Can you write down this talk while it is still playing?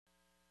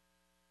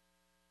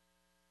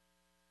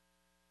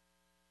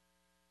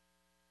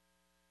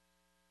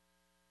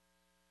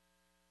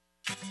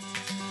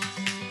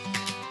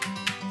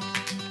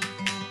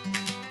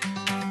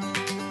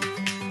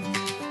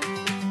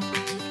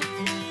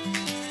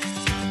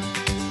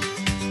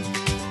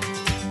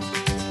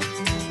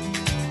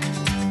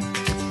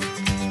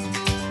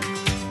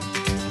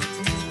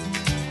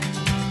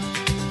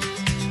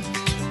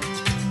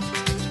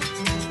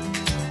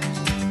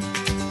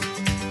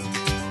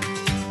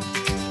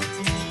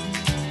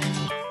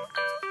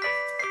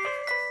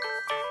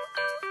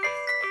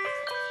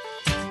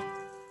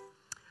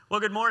Well,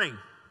 good morning.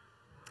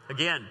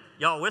 Again,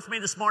 y'all with me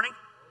this morning?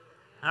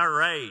 All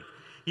right.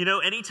 You know,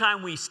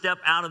 anytime we step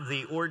out of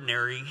the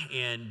ordinary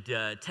and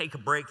take a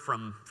break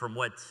from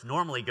what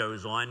normally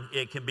goes on,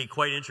 it can be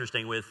quite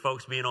interesting with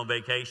folks being on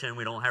vacation.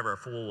 We don't have our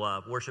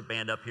full worship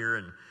band up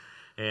here,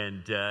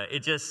 and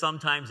it just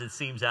sometimes it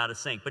seems out of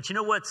sync. But you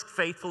know what's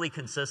faithfully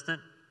consistent?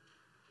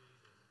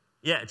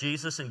 Yeah,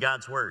 Jesus and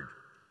God's Word.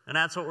 And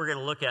that's what we're going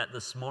to look at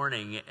this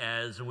morning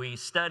as we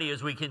study,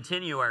 as we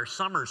continue our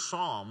summer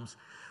Psalms.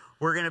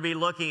 We're going to be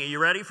looking, are you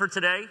ready for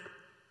today?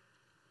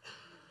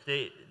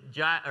 Jake,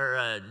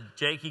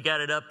 you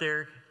got it up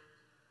there?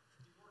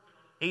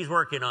 He's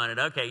working on it.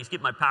 Okay, he's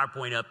getting my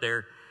PowerPoint up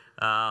there.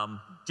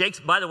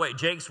 By the way,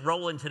 Jake's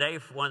rolling today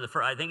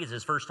for I think it's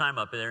his first time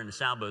up there in the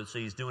sound booth, so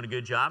he's doing a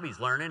good job. He's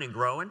learning and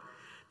growing.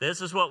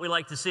 This is what we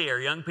like to see, our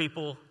young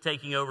people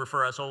taking over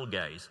for us old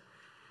guys.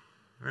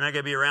 We're not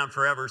going to be around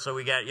forever, so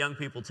we got young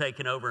people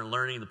taking over and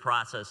learning the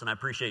process, and I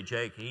appreciate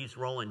Jake. He's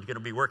rolling, going to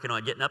be working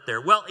on getting up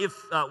there. Well,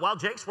 while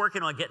Jake's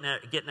working on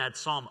getting that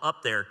psalm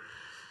up there,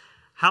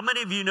 how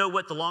many of you know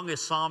what the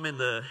longest psalm in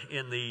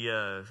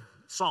the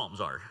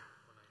Psalms are?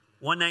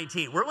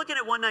 119. We're looking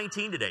at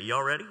 119 today.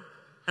 Y'all ready?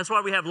 That's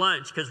why we have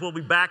lunch, because we'll be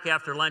back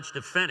after lunch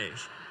to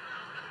finish.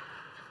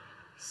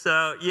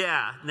 So,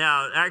 yeah.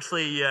 Now,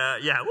 actually,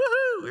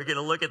 woohoo! We're going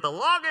to look at the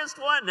longest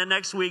one. Then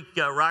next week,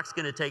 Rock's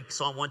going to take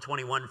Psalm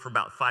 121 for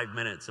about 5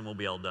 minutes, and we'll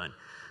be all done.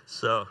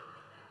 So,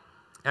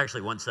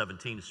 actually,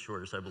 117 is the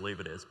shortest, I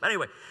believe it is. But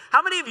anyway,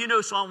 how many of you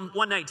know Psalm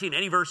 119?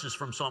 Any verses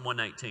from Psalm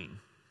 119?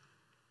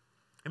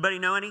 Anybody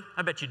know any?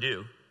 I bet you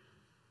do.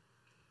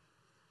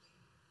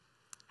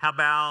 How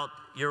about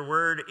your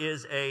word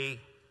is a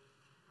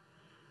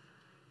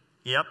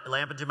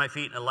lamp unto my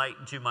feet and a light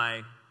unto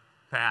my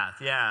path.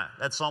 Yeah,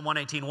 that's Psalm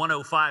 118,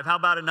 105. How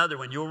about another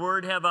one? Your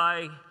word have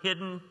I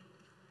hidden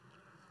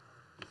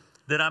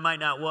that I might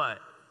not what?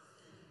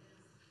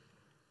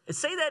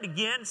 Say that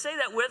again. Say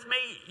that with me.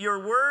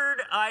 Your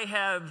word I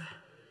have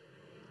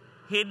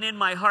hidden in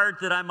my heart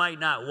that I might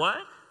not what?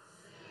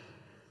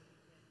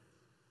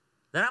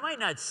 That I might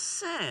not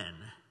sin.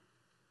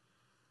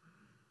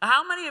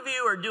 How many of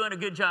you are doing a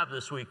good job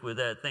this week with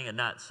that thing of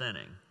not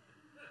sinning?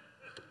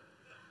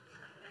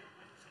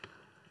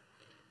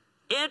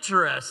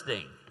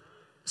 Interesting.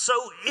 So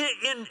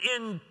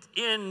in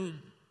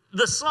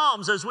the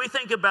Psalms, as we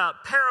think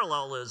about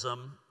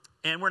parallelism,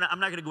 and I'm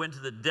not going to go into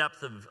the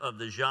depth of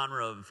the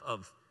genre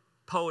of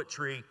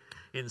poetry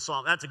in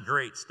Psalm. That's a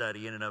great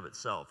study in and of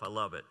itself. I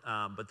love it.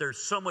 But there's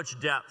so much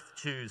depth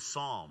to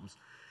Psalms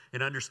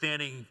in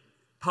understanding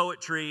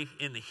poetry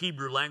in the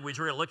Hebrew language.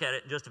 We're going to look at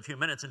it in just a few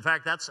minutes. In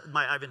fact,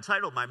 I've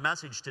entitled my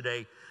message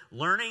today,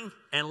 Learning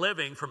and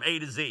Living from A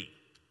to Z.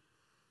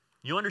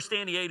 You'll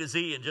understand the A to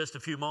Z in just a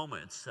few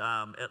moments,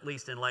 at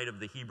least in light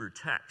of the Hebrew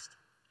text.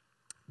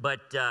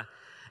 But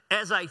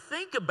as I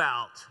think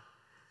about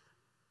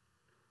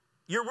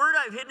your word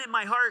I've hidden in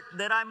my heart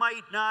that I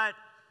might not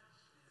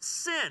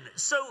sin.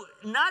 So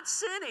not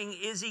sinning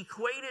is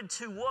equated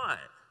to what?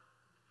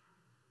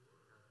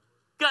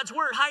 God's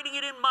word, hiding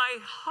it in my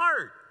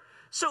heart.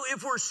 So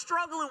if we're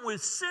struggling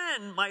with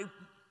sin, my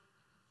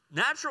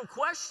natural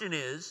question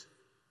is,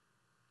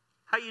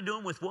 how you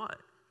doing with what?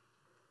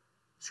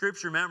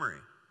 Scripture memory.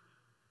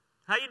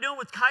 How you doing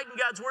with hiding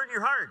God's word in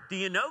your heart? Do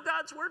you know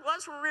God's word? Well,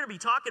 that's what we're going to be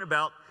talking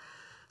about.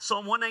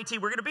 Psalm 119.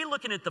 We're going to be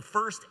looking at the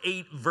first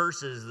 8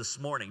 verses this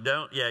morning.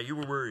 Yeah, you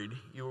were worried.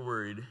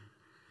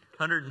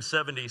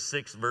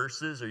 176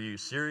 verses. Are you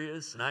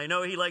serious? And I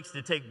know he likes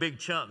to take big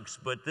chunks,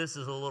 but this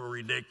is a little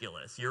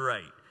ridiculous. You're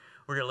right.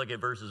 We're going to look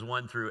at verses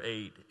 1 through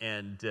 8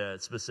 and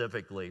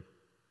specifically.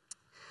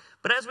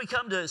 But as we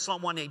come to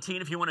Psalm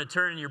 118, if you want to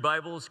turn in your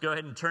Bibles, go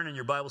ahead and turn in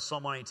your Bibles,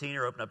 Psalm 118,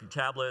 or open up your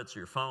tablets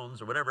or your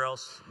phones or whatever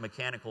else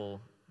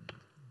mechanical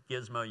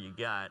gizmo you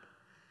got.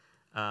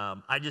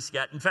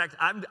 In fact,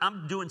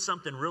 I'm doing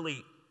something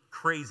really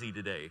crazy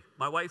today.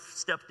 My wife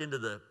stepped into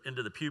the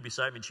pew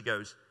beside me and she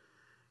goes,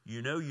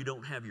 you know you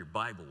don't have your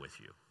Bible with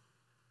you.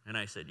 And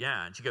I said,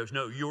 yeah. And she goes,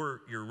 no,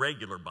 your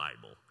regular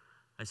Bible.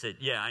 I said,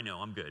 yeah, I know,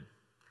 I'm good.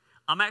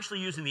 I'm actually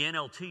using the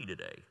NLT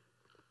today,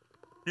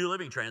 New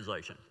Living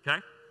Translation,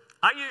 okay?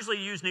 I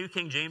usually use New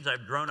King James.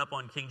 I've grown up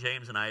on King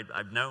James, and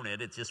I've known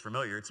it. It's just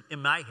familiar. It's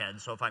in my head,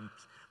 so if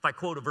I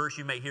quote a verse,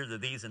 you may hear the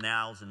these and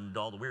nows and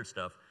all the weird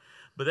stuff.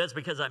 But that's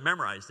because I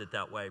memorized it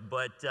that way.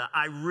 But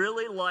I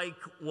really like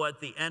what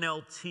the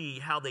NLT,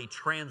 how they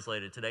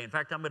translate it today. In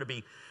fact, I'm going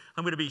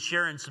to be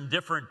sharing some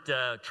different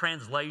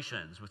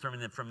translations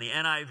from the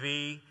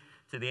NIV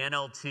to the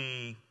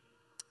NLT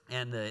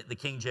and the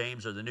King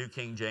James or the New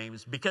King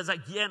James. Because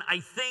again, I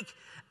think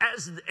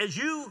as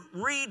you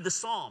read the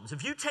Psalms,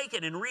 if you take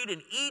it and read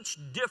in each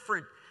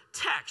different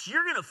text,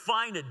 you're going to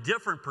find a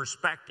different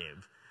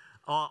perspective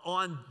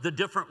on the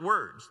different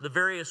words, the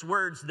various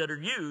words that are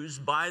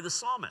used by the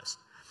psalmist.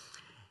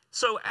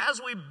 So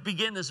as we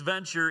begin this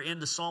venture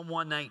into Psalm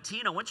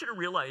 119, I want you to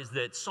realize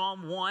that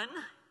Psalm 1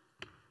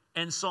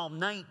 and Psalm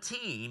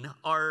 19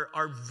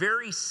 are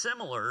very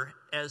similar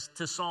as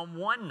to Psalm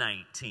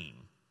 119.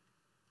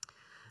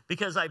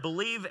 Because I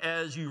believe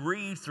as you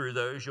read through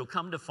those, you'll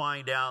come to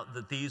find out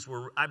that these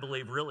were, I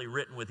believe, really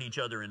written with each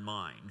other in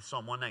mind.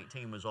 Psalm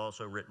 119 was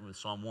also written with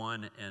Psalm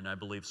 1, and I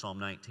believe Psalm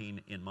 19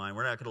 in mind.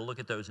 We're not going to look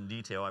at those in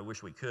detail. I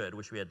wish we could. I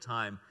wish we had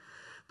time.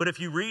 But if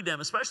you read them,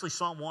 especially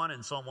Psalm 1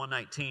 and Psalm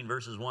 119,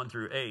 verses 1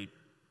 through 8,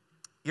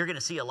 you're going to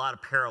see a lot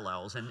of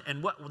parallels.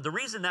 And the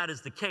reason that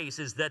is the case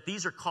is that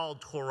these are called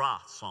Torah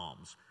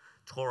Psalms.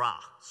 Torah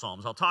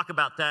Psalms. I'll talk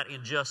about that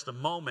in just a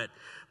moment.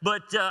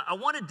 But I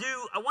want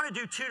to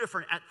do two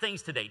different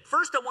things today.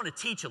 First, I want to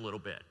teach a little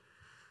bit.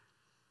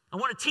 I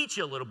want to teach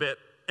you a little bit,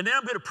 and then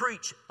I'm going to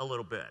preach a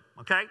little bit,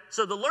 okay?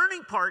 So the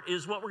learning part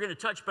is what we're going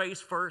to touch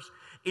base first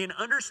in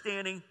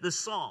understanding the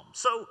Psalm.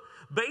 So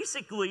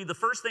basically, the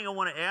first thing I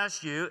want to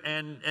ask you,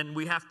 and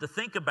we have to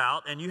think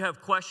about, and you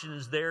have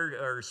questions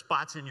there or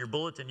spots in your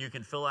bulletin you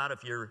can fill out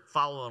if you're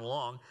following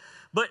along.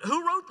 But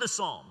who wrote the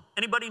psalm?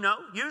 Anybody know?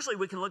 Usually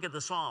we can look at the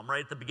psalm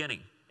right at the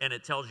beginning, and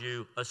it tells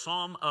you a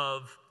psalm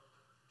of,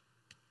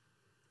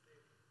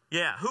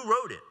 who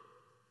wrote it?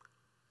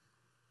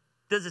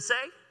 Does it say?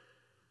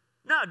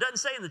 No, it doesn't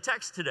say in the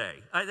text today.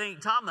 I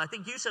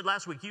think you said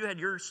last week you had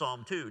your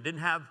psalm too. Didn't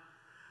have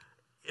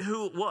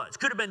who it was.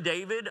 Could have been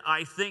David.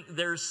 I think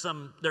there's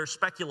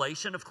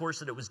speculation, of course,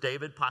 that it was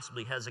David,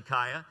 possibly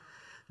Hezekiah.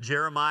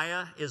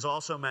 Jeremiah is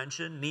also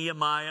mentioned,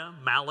 Nehemiah,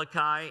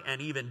 Malachi, and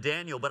even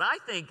Daniel. But I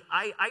think,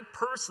 I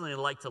personally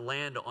like to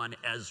land on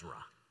Ezra.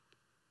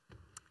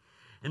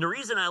 And the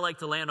reason I like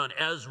to land on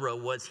Ezra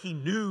was he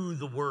knew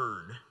the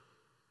word.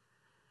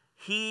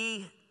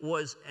 He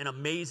was an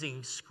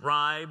amazing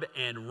scribe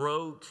and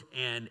wrote,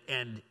 and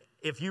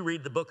if you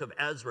read the book of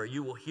Ezra,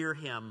 you will hear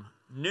him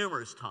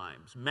numerous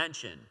times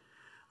mention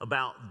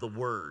about the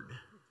word,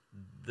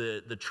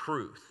 the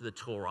truth, the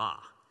Torah.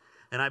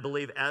 And I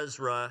believe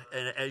Ezra,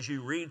 and as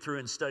you read through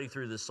and study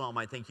through the psalm,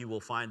 I think you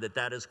will find that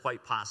that is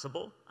quite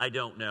possible. I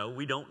don't know.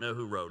 We don't know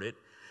who wrote it.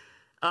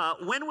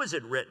 When was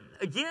it written?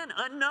 Again,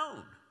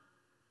 unknown.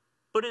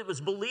 But it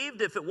was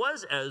believed if it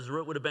was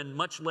Ezra, it would have been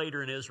much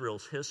later in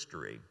Israel's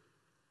history.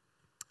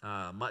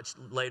 Much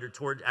later,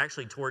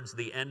 towards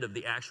the end of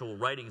the actual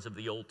writings of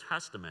the Old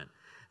Testament.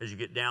 As you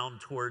get down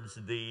towards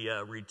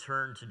the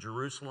return to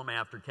Jerusalem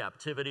after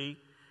captivity,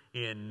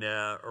 in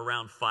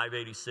around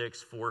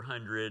 586,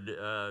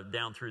 400,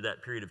 down through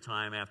that period of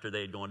time after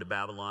they had gone to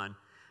Babylon,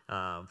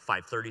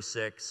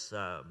 536.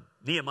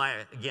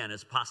 Nehemiah, again,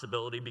 is a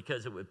possibility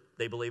because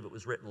they believe it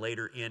was written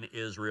later in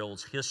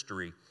Israel's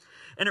history.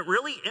 And it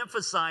really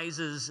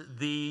emphasizes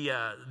the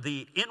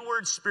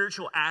inward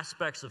spiritual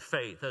aspects of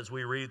faith as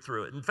we read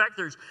through it. In fact,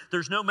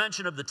 there's no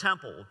mention of the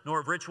temple nor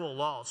of ritual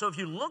law. So if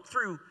you look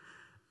through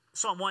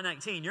Psalm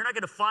 119, you're not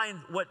going to find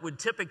what would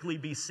typically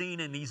be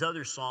seen in these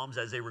other psalms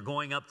as they were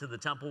going up to the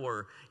temple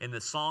or in the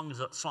Psalms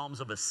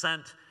of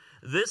Ascent.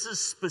 This is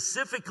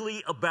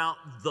specifically about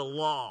the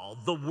law,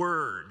 the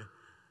word.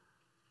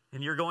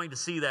 And you're going to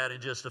see that in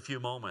just a few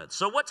moments.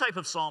 So what type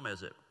of psalm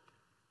is it?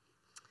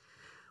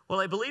 Well,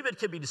 I believe it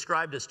can be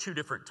described as two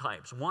different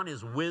types. One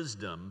is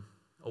wisdom,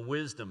 a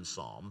wisdom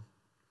psalm.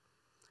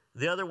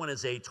 The other one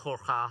is a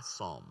Torah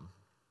psalm.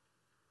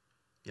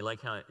 You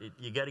like how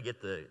you got to get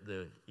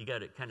you got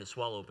to kind of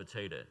swallow a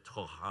potato,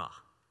 Torah,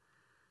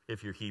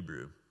 if you're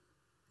Hebrew.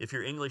 If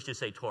you're English, just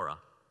say Torah.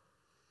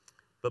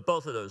 But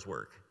both of those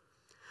work.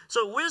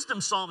 So wisdom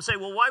psalm, say,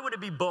 well, why would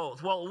it be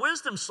both? Well, a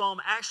wisdom psalm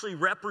actually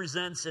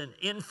represents and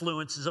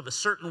influences of a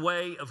certain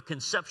way of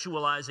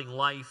conceptualizing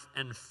life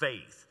and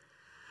faith.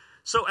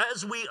 So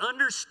as we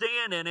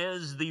understand, and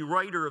as the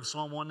writer of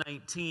Psalm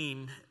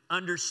 119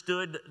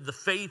 understood the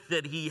faith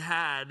that he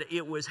had,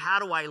 it was, how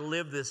do I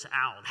live this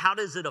out? How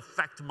does it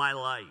affect my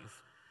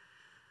life?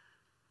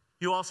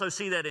 You also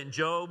see that in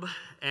Job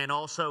and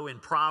also in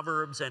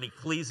Proverbs and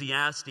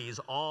Ecclesiastes,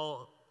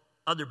 all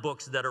other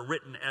books that are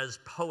written as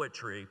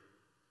poetry.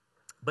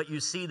 But you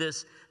see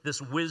this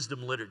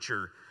wisdom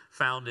literature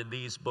found in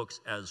these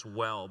books as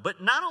well.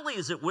 But not only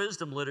is it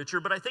wisdom literature,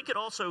 but I think it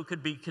also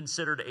could be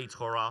considered a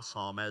Torah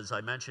psalm, as I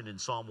mentioned in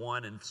Psalm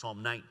 1 and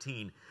Psalm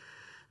 19.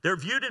 They're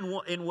viewed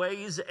in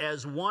ways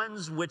as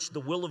ones which the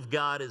will of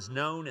God is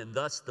known, and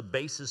thus the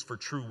basis for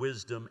true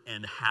wisdom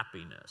and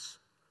happiness.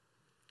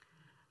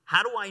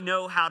 How do I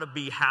know how to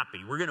be happy?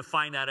 We're going to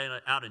find that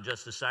out in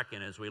just a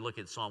second as we look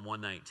at Psalm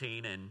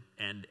 119,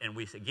 and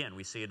we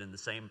see it in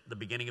the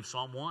beginning of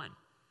Psalm 1.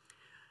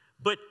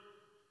 But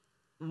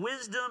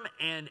wisdom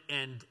and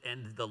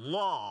the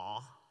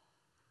law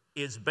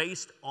is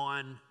based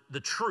on the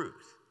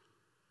truth.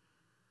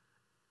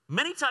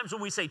 Many times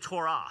when we say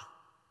Torah,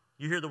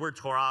 you hear the word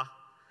Torah,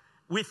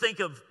 we think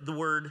of the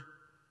word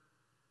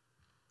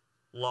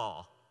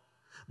law.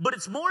 But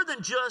it's more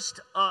than just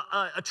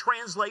a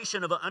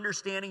translation of an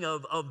understanding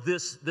of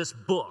this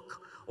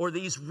book or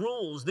these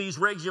rules, these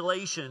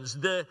regulations.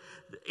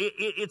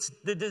 It's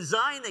the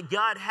design that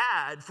God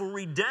had for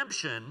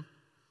redemption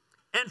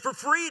and for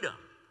freedom.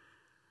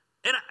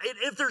 And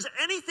if there's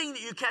anything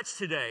that you catch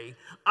today,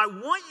 I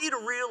want you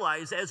to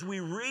realize as we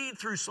read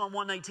through Psalm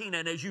 119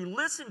 and as you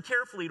listen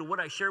carefully to what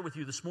I share with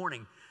you this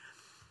morning,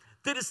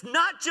 that it's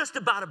not just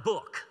about a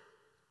book.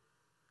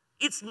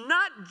 it's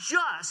not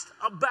just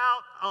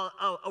about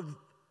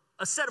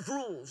a set of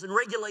rules and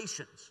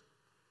regulations,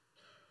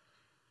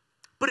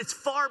 but it's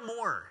far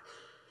more.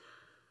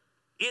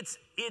 It's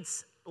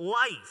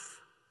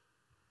life.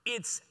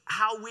 It's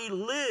how we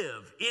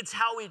live. It's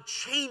how it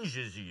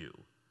changes you.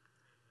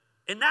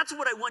 And that's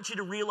what I want you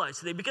to realize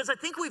today, because I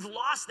think we've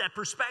lost that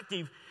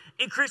perspective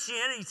in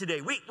Christianity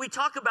today. We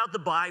talk about the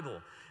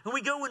Bible, and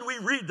we go and we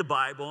read the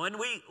Bible, and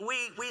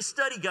we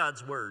study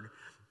God's Word.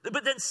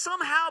 But then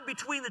somehow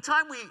between the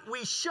time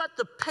we shut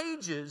the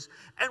pages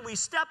and we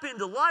step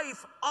into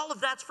life, all of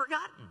that's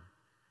forgotten.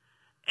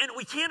 And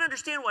we can't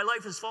understand why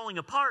life is falling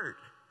apart.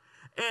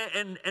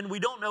 And we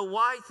don't know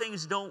why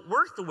things don't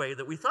work the way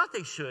that we thought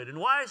they should, and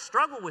why I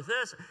struggle with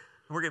this. And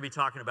we're going to be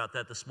talking about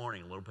that this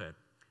morning a little bit.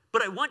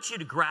 But I want you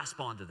to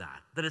grasp onto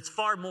that it's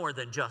far more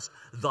than just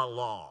the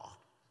law.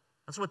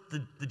 That's what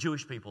the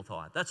Jewish people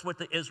thought. That's what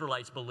the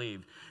Israelites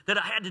believed, that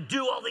I had to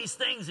do all these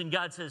things, and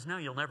God says, no,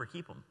 you'll never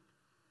keep them.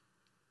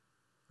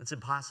 It's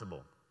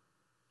impossible.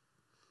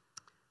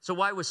 So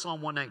why was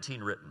Psalm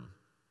 119 written?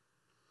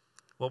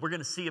 Well, we're going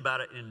to see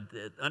about it and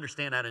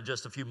understand that in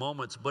just a few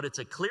moments, but it's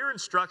a clear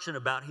instruction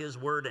about His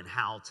Word and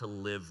how to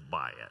live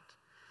by it.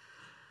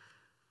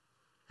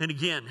 And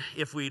again,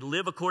 if we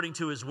live according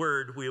to His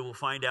Word, we will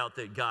find out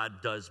that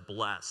God does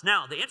bless.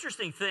 Now, the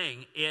interesting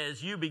thing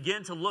is you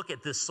begin to look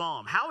at this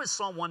psalm. How is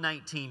Psalm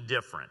 119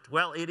 different?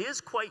 Well, it is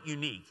quite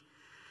unique.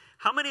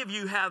 How many of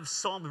you have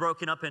Psalm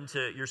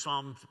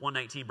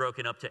 119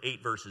 broken up to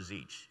 8 verses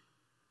each?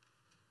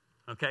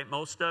 Okay,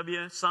 most of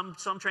you. Some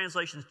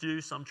translations do,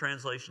 some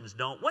translations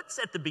don't. What's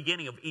at the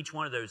beginning of each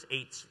one of those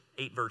eight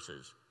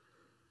verses?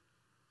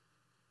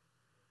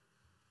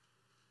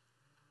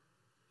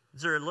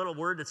 Is there a little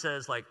word that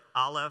says like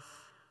Aleph,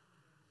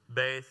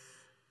 Beth,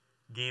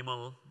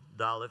 Gimel,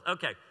 Daleth?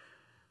 Okay.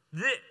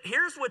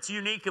 Here's what's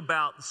unique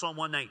about Psalm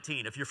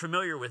 119. If you're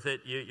familiar with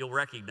it, you'll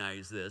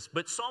recognize this.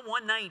 But Psalm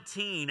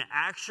 119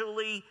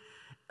 actually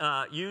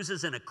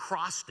uses an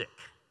acrostic.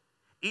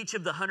 Each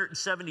of the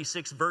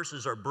 176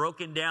 verses are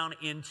broken down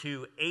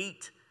into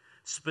 8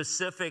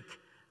 specific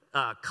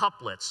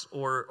couplets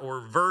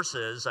or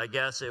verses. I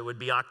guess it would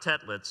be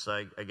octetlets,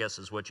 I guess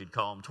is what you'd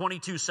call them.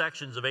 22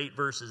 sections of 8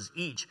 verses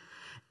each.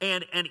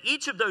 And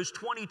each of those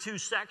 22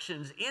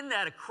 sections in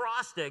that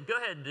acrostic, go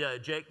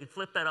ahead, Jake,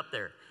 flip that up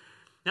there.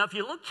 Now, if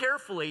you look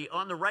carefully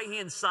on the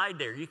right-hand side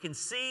there, you can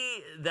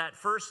see that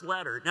first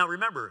letter. Now,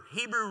 remember,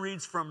 Hebrew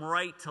reads from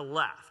right to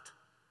left,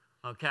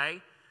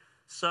 okay?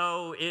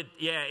 So, it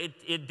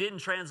didn't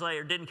translate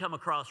or didn't come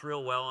across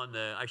real well on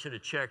I should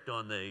have checked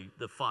on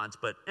the fonts.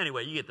 But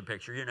anyway, you get the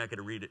picture. You're not going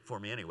to read it for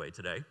me anyway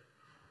today.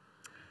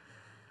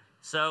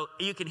 So,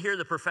 you can hear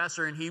the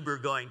professor in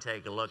Hebrew going,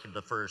 take a look at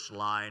the first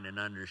line and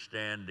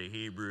understand the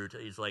Hebrew.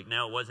 He's like,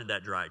 no, it wasn't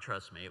that dry.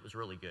 Trust me, it was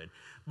really good.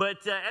 But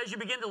as you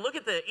begin to look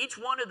at each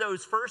one of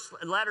those first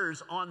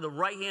letters on the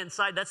right-hand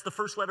side, that's the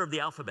first letter of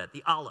the alphabet,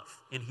 the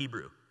Aleph in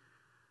Hebrew.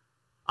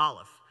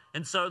 Aleph.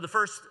 And so the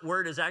first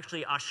word is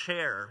actually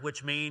asher,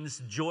 which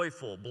means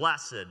joyful,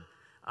 blessed.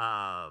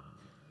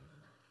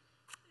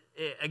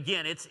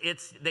 Again,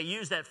 they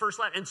use that first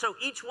letter. And so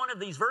each one of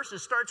these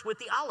verses starts with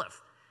the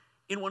Aleph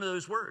in one of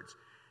those words.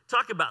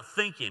 Talk about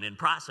thinking and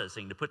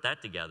processing to put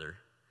that together.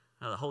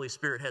 The Holy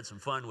Spirit had some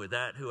fun with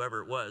that,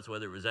 whoever it was,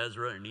 whether it was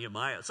Ezra or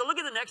Nehemiah. So look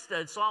at the next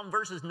Psalm,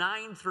 verses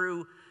 9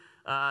 through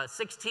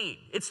 16.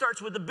 It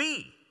starts with the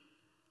B,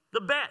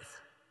 the Beth.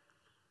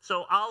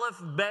 So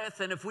Aleph, Beth,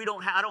 and if I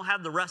don't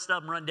have the rest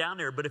of them run down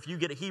there, but if you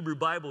get a Hebrew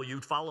Bible,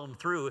 you'd follow them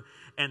through,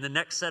 and the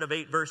next set of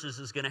 8 verses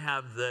is going to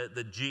have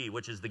the G,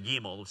 which is the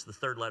Gimel. It's the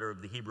third letter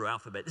of the Hebrew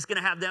alphabet. It's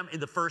going to have them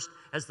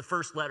as the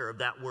first letter of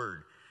that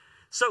word.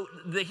 So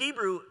the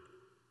Hebrew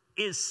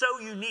is so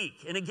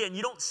unique. And again,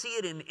 you don't see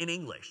it in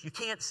English. You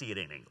can't see it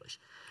in English.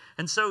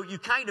 And so you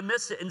kind of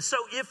miss it. And so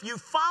if you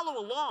follow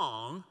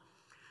along,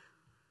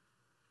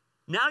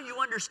 now you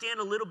understand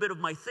a little bit of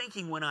my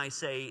thinking when I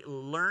say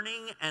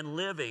learning and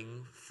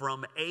living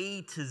from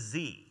A to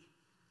Z.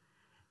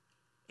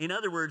 In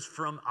other words,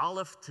 from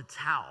Aleph to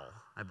Tau,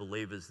 I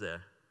believe is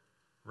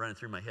running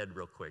through my head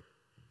real quick.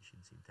 You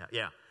should see Tau.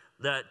 Yeah.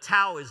 The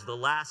Tau is the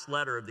last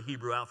letter of the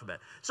Hebrew alphabet.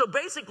 So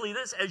basically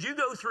as you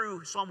go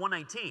through Psalm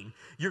 119,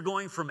 you're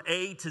going from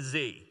A to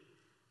Z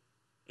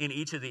in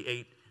each of the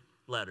 8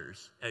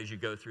 letters as you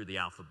go through the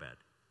alphabet.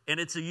 And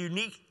it's a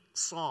unique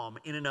psalm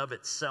in and of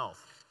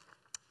itself.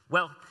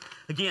 Well,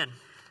 again,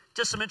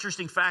 just some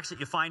interesting facts that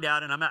you find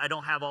out, and I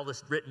don't have all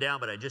this written down,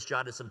 but I just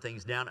jotted some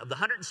things down. Of the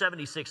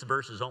 176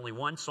 verses, only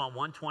one, Psalm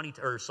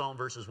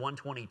verses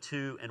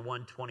 122 and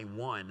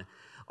 121,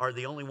 are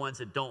the only ones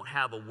that don't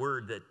have a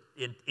word that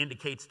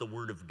indicates the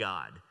word of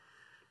God.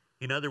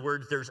 In other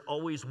words, there's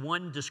always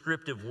one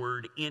descriptive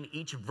word in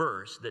each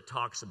verse that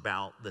talks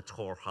about the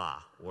Torah,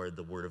 or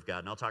the word of God.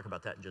 And I'll talk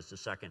about that in just a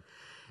second.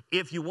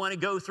 If you want to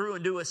go through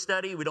and do a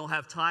study, we don't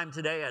have time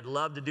today. I'd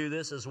love to do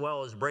this, as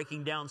well as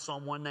breaking down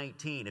Psalm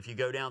 119. If you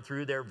go down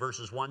through there,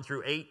 verses 1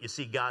 through 8, you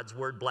see God's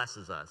word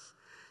blesses us.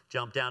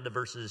 Jump down to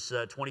verses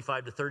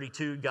 25 to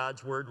 32,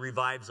 God's word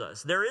revives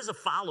us. There is a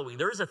following,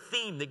 there is a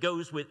theme that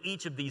goes with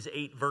each of these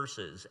 8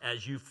 verses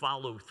as you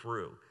follow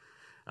through.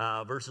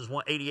 Verses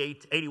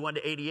 81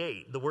 to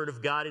 88, the word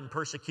of God in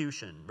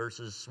persecution.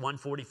 Verses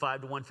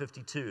 145 to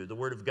 152, the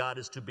word of God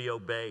is to be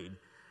obeyed.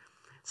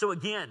 So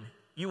again,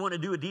 you want to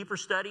do a deeper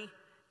study?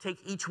 Take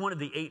each one of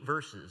the 8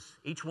 verses,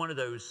 each one of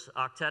those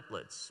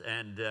octetlets,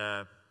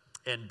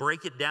 and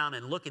break it down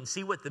and look and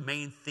see what the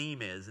main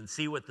theme is and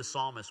see what the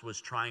psalmist was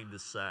trying to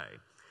say.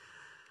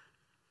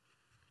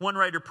 One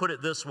writer put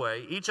it this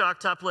way: each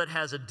octuplet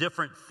has a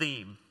different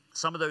theme.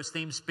 Some of those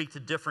themes speak to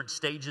different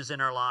stages in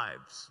our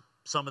lives.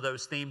 Some of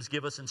those themes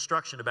give us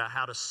instruction about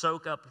how to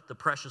soak up the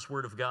precious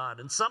word of God.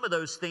 And some of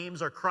those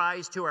themes are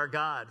cries to our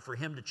God for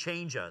him to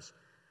change us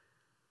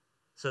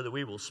so that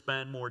we will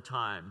spend more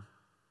time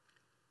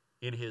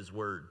in his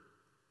word.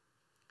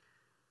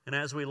 And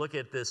as we look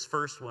at this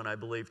first one, I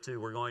believe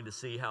too, we're going to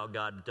see how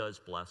God does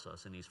bless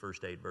us in these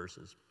first 8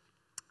 verses.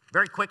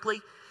 Very quickly,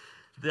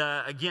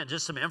 again,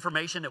 just some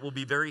information that will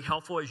be very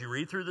helpful as you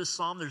read through this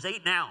psalm. There's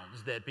 8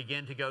 nouns that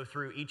begin to go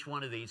through each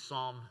one of these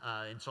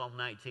in Psalm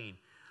 19.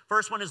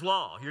 First one is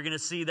law. You're going to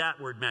see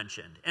that word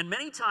mentioned. And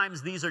many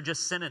times these are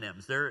just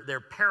synonyms.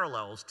 They're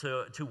parallels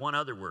to one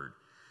other word.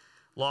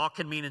 Law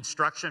can mean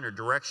instruction or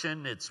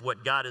direction. It's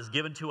what God has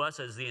given to us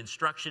as the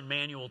instruction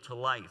manual to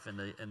life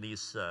in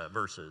these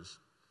verses.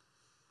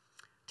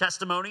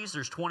 Testimonies,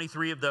 there's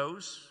 23 of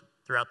those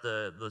throughout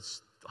the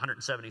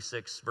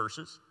 176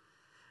 verses.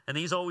 And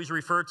these always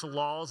refer to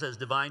laws as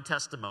divine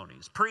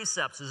testimonies.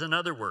 Precepts is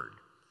another word.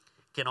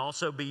 Can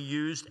also be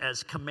used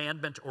as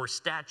commandment or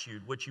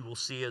statute, which you will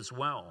see as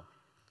well.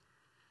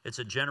 It's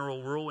a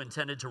general rule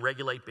intended to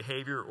regulate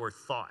behavior or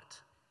thought.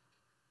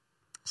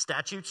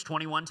 Statutes,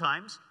 21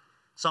 times.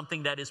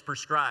 Something that is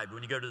prescribed.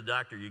 When you go to the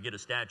doctor, you get a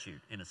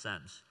statute, in a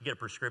sense. You get a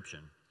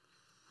prescription.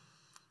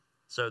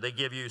 So they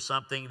give you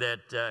something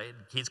that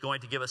he's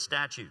going to give us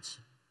statutes,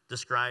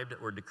 described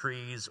or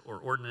decrees or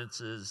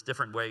ordinances,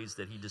 different ways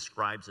that he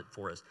describes it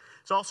for us.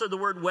 It's also the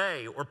word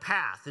way or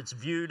path. It's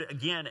viewed,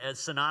 again, as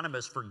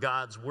synonymous for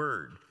God's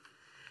word.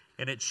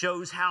 And it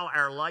shows how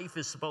our life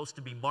is supposed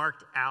to be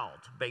marked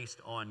out based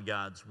on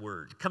God's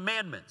word.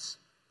 Commandments.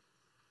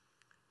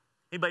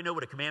 Anybody know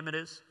what a commandment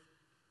is?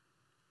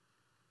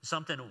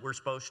 Something we're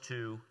supposed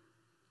to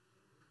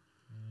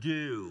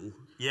do.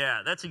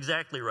 Yeah, that's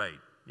exactly right.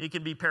 It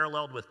can be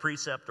paralleled with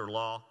precept or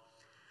law.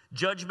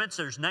 Judgments,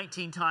 there's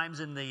 19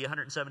 times in the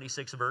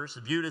 176th verse,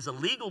 viewed as a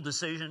legal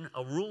decision,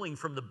 a ruling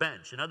from the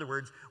bench. In other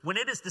words, when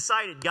it is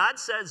decided, God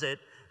says it,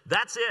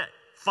 that's it.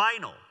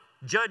 Final.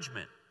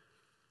 Judgment.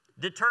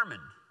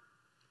 Determined.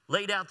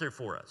 Laid out there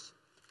for us.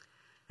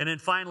 And then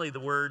finally, the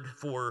word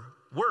for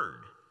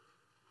word.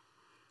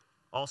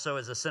 Also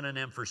as a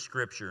synonym for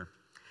scripture.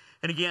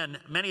 And again,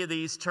 many of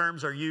these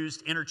terms are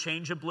used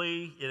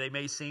interchangeably. They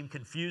may seem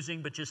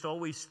confusing, but just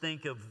always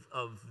think of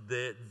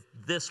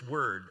this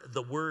word,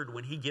 the word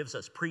when he gives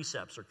us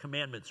precepts or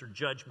commandments or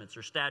judgments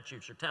or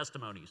statutes or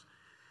testimonies.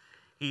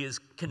 He is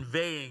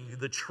conveying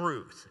the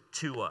truth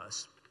to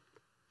us.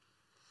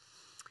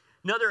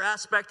 Another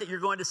aspect that you're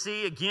going to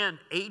see, again,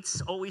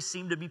 8s always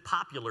seem to be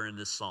popular in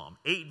this psalm.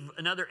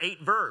 Another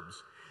 8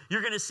 verbs. You're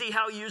going to see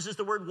how he uses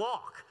the word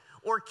walk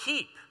or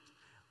keep,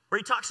 where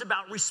he talks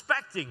about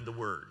respecting the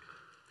word.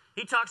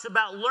 He talks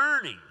about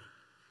learning.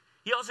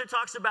 He also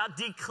talks about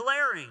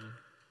declaring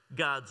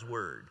God's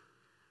word,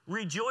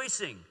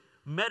 rejoicing,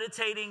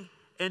 meditating,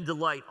 and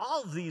delight.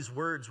 All of these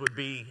words would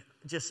be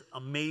just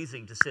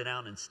amazing to sit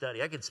down and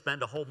study. I could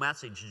spend a whole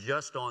message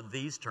just on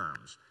these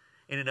terms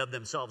in and of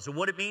themselves. And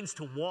what it means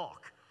to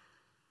walk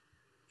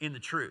in the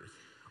truth,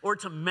 or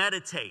to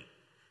meditate,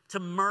 to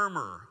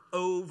murmur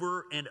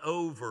over and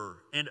over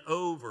and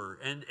over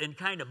and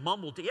kind of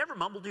mumble. Do you ever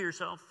mumble to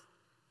yourself?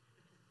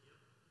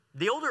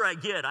 The older I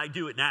get, I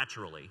do it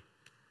naturally.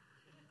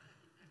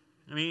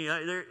 I mean,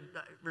 I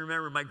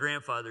remember my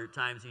grandfather at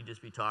times, he'd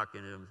just be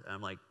talking, and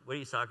I'm like, what are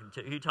you talking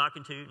to? Who are you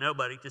talking to?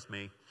 Nobody, just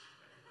me.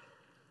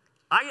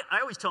 I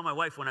always tell my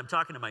wife when I'm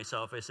talking to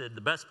myself, I said, the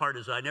best part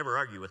is I never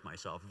argue with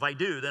myself. If I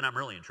do, then I'm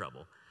really in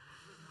trouble.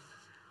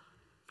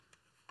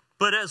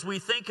 But as we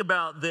think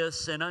about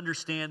this and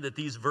understand that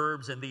these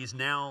verbs and these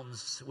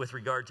nouns with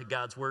regard to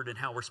God's word and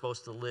how we're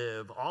supposed to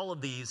live, all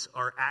of these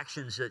are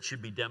actions that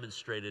should be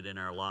demonstrated in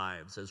our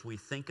lives as we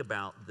think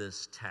about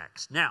this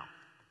text. Now,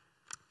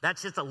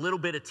 that's just a little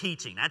bit of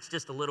teaching. That's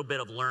just a little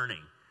bit of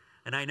learning.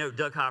 And I know,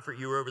 Doug Hoffert,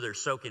 you were over there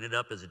soaking it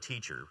up as a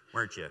teacher,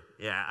 weren't you?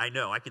 Yeah, I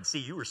know. I could see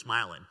you were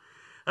smiling.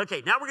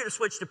 Okay, now we're going to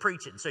switch to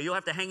preaching. So you'll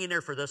have to hang in there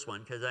for this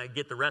one because I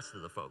get the rest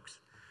of the folks.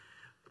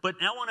 But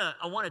now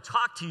I want to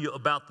talk to you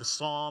about the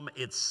psalm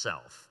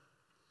itself.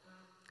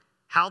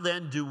 How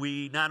then do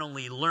we not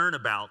only learn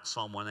about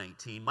Psalm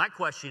 119? My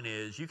question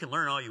is, you can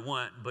learn all you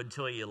want, but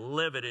until you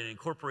live it and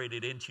incorporate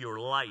it into your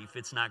life,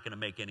 it's not going to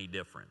make any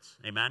difference.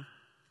 Amen?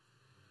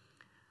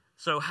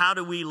 So how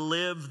do we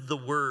live the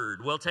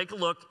word? Well, take a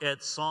look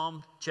at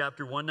Psalm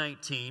chapter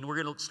 119.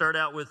 We're going to start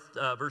out with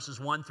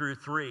verses 1 through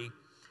 3.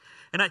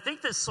 And I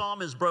think this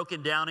psalm is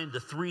broken down into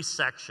 3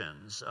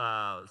 sections,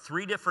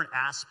 3 different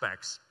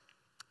aspects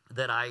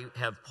that I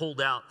have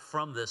pulled out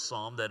from this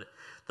psalm. That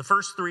the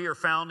first three are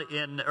found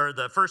in, or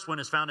the first one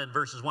is found in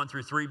verses 1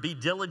 through 3. Be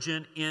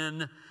diligent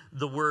in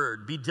the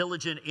word. Be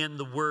diligent in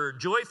the word.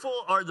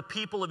 Joyful are the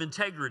people of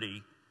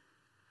integrity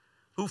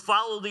who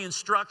follow the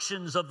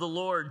instructions of the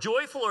Lord.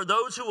 Joyful are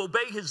those who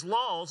obey his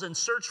laws and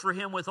search for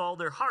him with all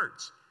their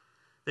hearts.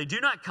 They do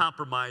not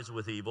compromise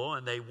with evil,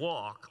 and they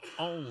walk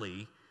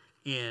only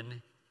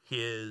in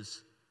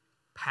his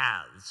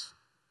paths.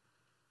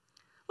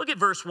 Look at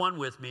verse 1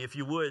 with me, if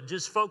you would.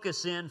 Just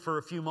focus in for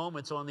a few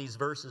moments on these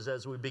verses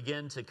as we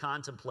begin to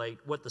contemplate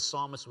what the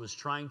psalmist was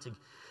trying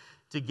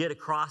to get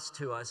across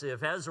to us.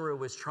 If Ezra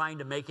was trying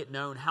to make it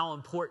known how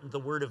important the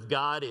Word of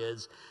God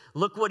is,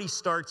 look what he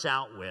starts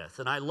out with.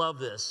 And I love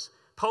this.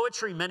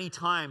 Poetry many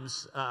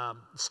times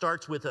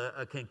starts with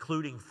a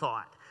concluding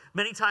thought.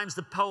 Many times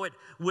the poet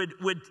would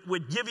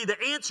give you the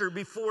answer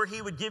before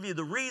he would give you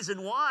the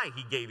reason why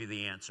he gave you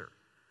the answer.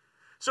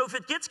 So if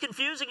it gets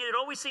confusing and it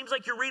always seems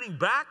like you're reading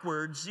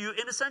backwards,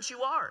 in a sense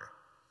you are.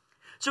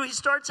 So he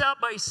starts out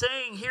by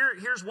saying,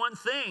 here's one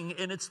thing,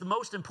 and it's the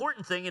most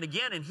important thing. And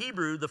again, in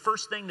Hebrew, the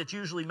first thing that's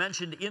usually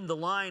mentioned in the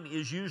line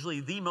is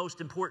usually the most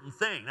important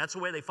thing. That's the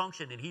way they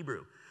function in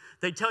Hebrew.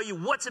 They tell you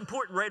what's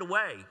important right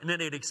away, and then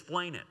they'd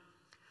explain it.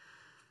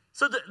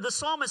 So the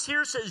psalmist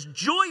here says,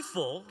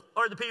 joyful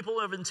are the people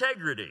of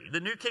integrity. The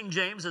New King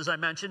James, as I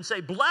mentioned,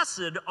 say,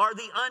 blessed are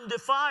the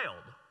undefiled.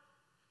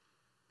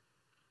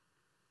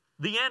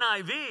 The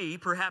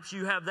NIV, perhaps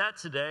you have that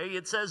today,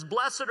 it says,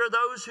 blessed are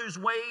those whose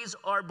ways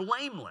are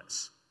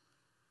blameless.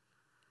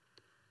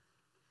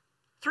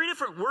 Three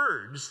different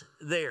words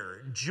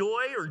there,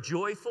 joy or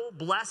joyful,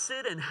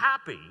 blessed, and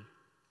happy.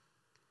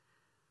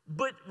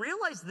 But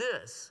realize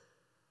this,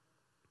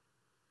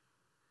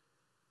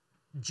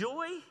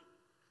 joy,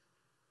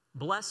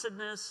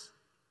 blessedness,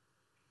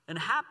 and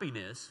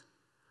happiness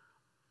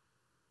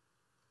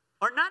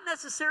are not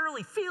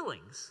necessarily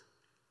feelings,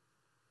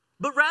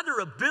 but rather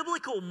a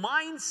biblical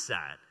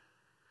mindset,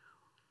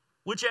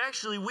 which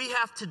actually we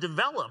have to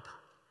develop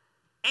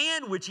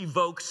and which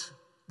evokes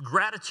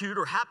gratitude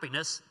or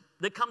happiness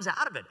that comes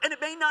out of it. And it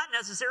may not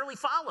necessarily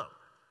follow.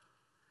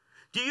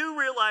 Do you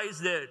realize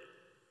that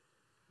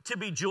to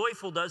be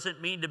joyful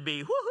doesn't mean to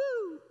be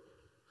woohoo?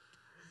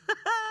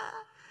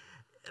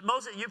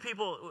 Most of you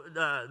people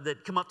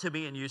that come up to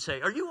me and you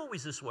say, are you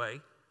always this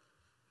way?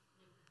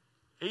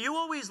 Are you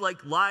always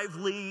like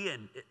lively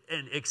and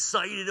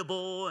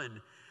excitable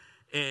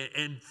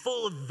and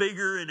full of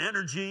vigor and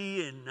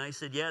energy? And I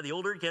said, yeah, the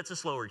older it gets, the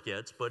slower it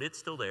gets, but it's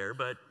still there.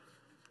 But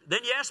then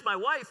you ask my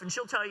wife, and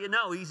she'll tell you,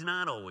 no, he's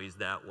not always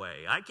that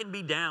way. I can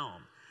be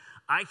down.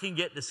 I can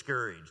get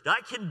discouraged.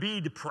 I can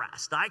be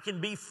depressed. I can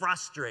be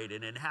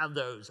frustrated and have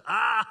those,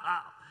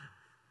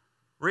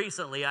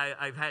 Recently,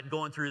 I've had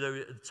going through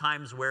the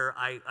times where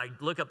I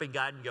look up at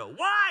God and go,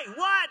 why?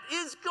 What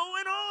is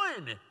going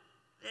on?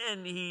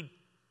 And he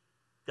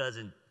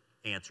doesn't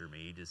answer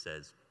me. He just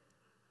says,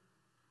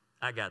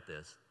 I got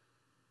this.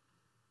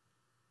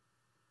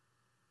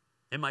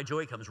 And my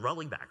joy comes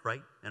rolling back,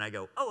 right? And I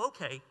go, oh,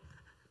 okay.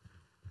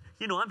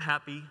 I'm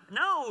happy.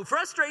 No,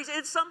 frustration,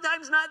 it's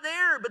sometimes not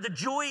there, but the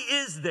joy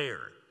is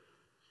there.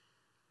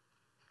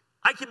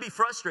 I can be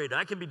frustrated,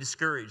 I can be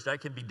discouraged, I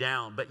can be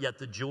down, but yet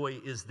the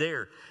joy is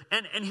there.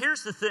 And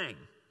here's the thing.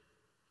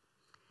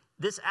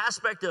 This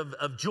aspect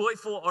of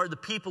joyful are the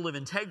people of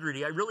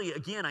integrity,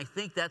 I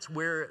think that's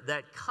where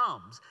that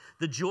comes.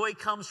 The joy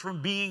comes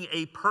from being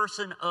a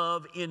person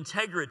of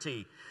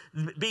integrity,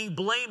 being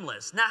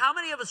blameless. Now, how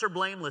many of us are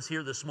blameless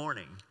here this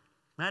morning?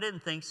 I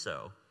didn't think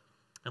so.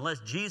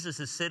 Unless Jesus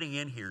is sitting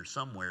in here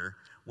somewhere,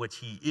 which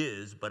he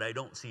is, but I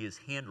don't see his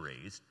hand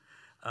raised.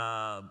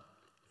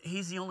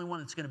 He's the only one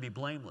that's going to be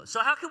blameless. So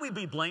how can we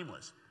be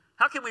blameless?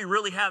 How can we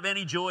really have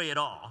any joy at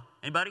all?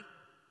 Anybody?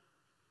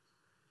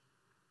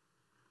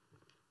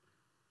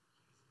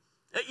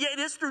 Yeah, it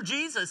is through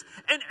Jesus.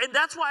 And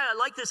that's why I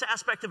like this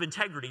aspect of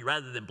integrity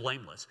rather than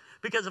blameless.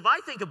 Because if I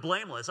think of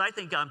blameless, I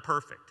think I'm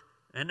perfect.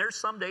 And there's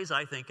some days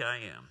I think I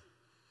am.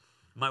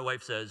 My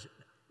wife says,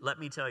 let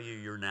me tell you,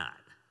 you're not.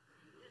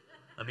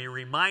 Let me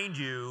remind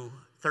you,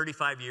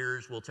 35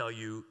 years will tell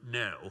you,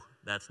 no,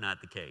 that's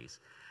not the case.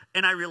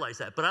 And I realize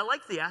that. But I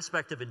like the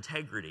aspect of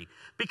integrity.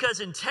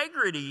 Because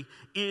integrity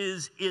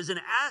is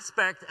an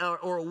aspect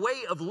or a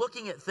way of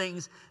looking at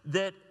things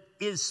that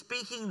is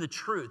speaking the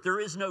truth. There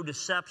is no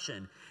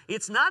deception.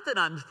 It's not that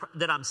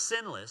I'm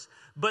sinless,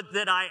 but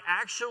that I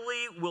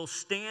actually will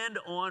stand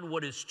on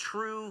what is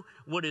true,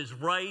 what is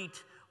right,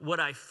 what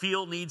I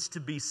feel needs to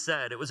be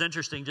said. It was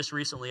interesting. Just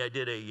recently, I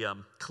did a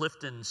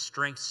Clifton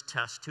Strengths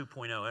Test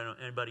 2.0.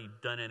 Anybody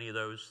done any of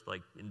those,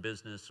 like in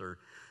business? Or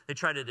they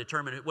try to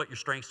determine what your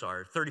strengths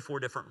are. 34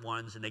 different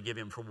ones, and they give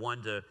them from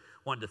 1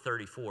 to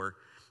 34.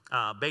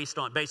 Based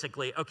on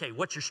basically, okay,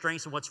 what's your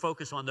strengths and what's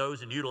focus on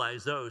those and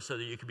utilize those so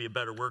that you can be a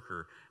better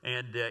worker.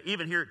 And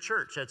even here at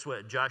church, that's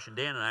what Josh and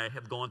Dan and I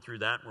have gone through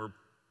that. We're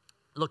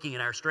looking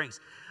at our strengths.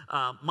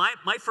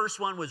 My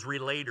first one was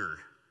relator.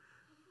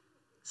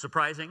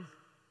 Surprising?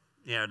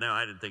 Yeah, no,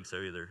 I didn't think so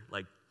either.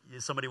 Like,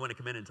 somebody want to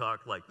come in and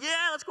talk like,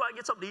 yeah, let's go out and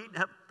get something to eat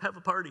and have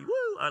a party.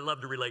 Woo! I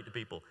love to relate to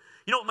people.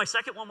 You know what my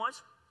second one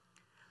was?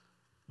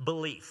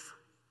 Belief.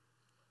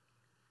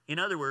 In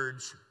other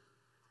words,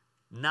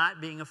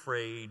 not being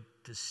afraid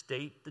to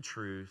state the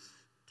truth,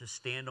 to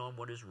stand on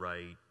what is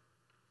right,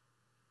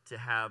 to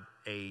have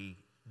a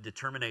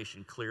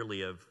determination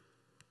clearly of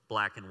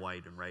black and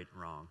white and right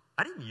and wrong.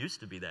 I didn't used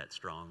to be that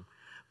strong,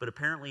 but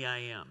apparently I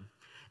am.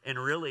 And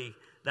really,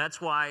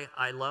 that's why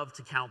I love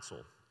to counsel.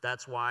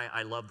 That's why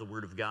I love the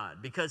Word of God,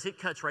 because it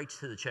cuts right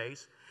to the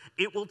chase.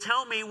 It will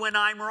tell me when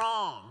I'm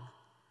wrong,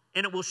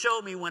 and it will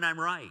show me when I'm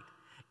right.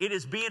 It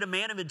is being a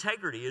man of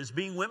integrity. It is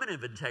being women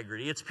of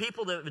integrity. It's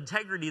people of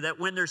integrity that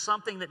when there's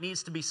something that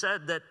needs to be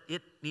said, that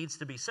it needs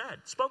to be said.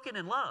 Spoken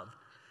in love.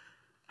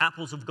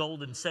 Apples of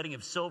gold and setting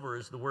of silver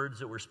is the words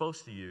that we're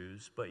supposed to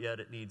use, but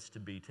yet it needs to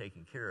be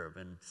taken care of.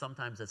 And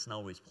sometimes that's not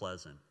always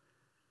pleasant.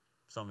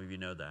 Some of you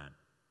know that.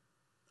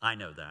 I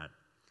know that.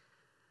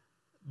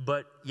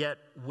 But yet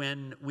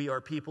when we are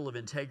people of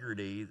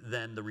integrity,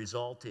 then the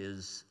result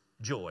is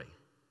joy.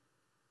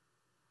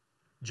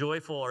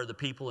 Joyful are the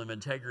people of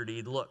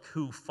integrity, look,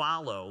 who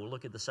follow,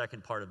 look at the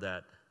second part of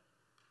that,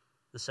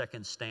 the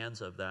second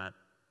stanza of that,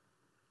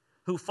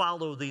 who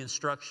follow the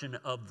instruction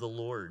of the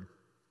Lord.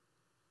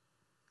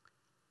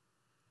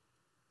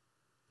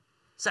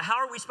 So how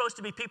are we supposed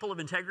to be people of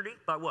integrity?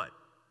 By what?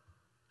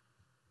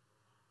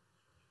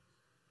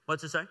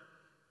 What's it say?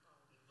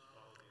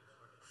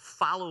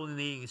 Following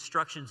the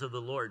instructions of the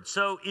Lord.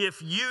 So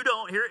if you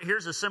don't,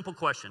 here's a simple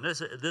question.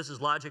 This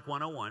is Logic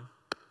 101.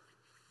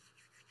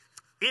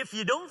 If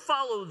you don't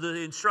follow the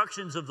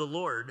instructions of the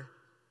Lord,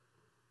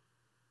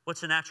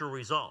 what's the natural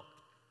result?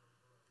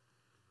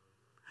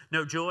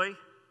 No joy?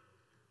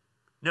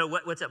 No,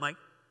 what's that, Mike?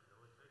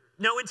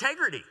 No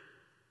integrity.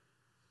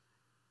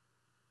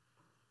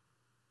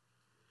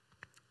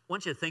 I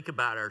want you to think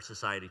about our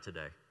society today.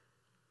 I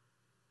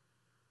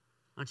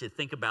want you to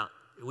think about,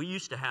 we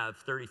used to have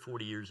 30,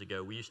 40 years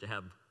ago, we used to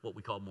have what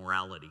we call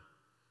morality.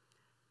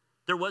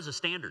 There was a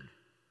standard.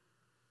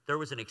 There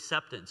was an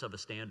acceptance of a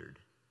standard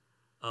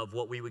of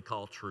what we would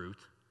call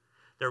truth.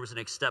 There was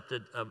a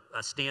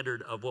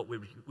standard of what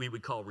we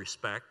would call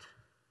respect.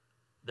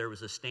 There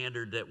was a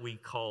standard that we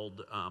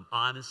called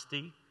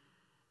honesty.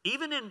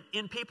 Even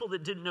in people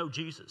that didn't know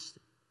Jesus,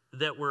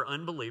 that were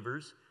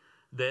unbelievers,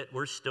 that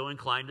were still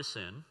inclined to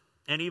sin.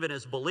 And even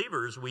as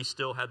believers, we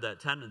still have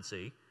that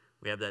tendency.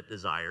 We have that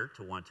desire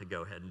to want to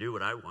go ahead and do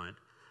what I want.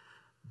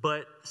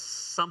 But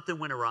something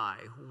went awry.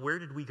 Where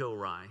did we go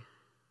awry?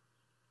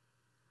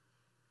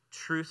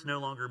 Truth no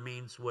longer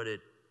means what it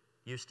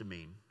used to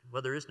mean.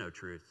 Well, there is no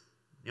truth.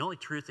 The only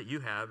truth that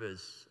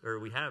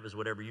we have is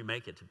whatever you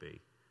make it to be.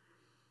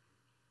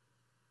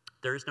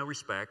 There is no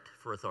respect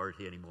for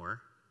authority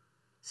anymore.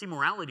 See,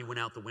 morality went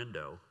out the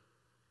window.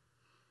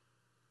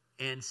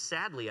 And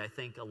sadly, I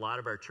think a lot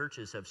of our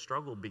churches have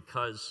struggled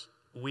because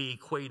we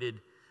equated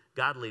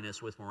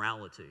godliness with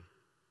morality,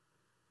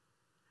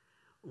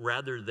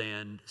 rather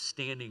than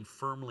standing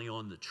firmly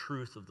on the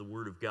truth of the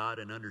Word of God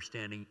and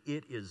understanding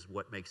it is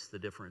what makes the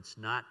difference,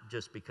 not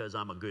just because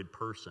I'm a good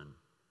person,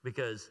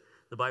 because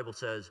the Bible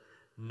says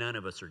none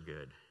of us are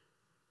good.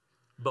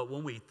 But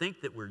when we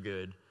think that we're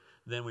good,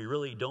 then we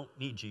really don't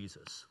need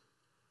Jesus.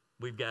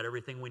 We've got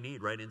everything we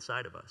need right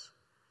inside of us.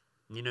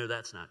 You know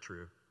that's not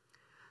true.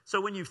 So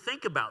when you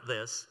think about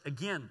this,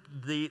 again,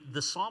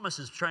 the psalmist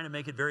is trying to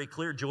make it very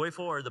clear.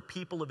 Joyful are the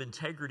people of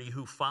integrity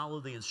who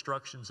follow the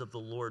instructions of the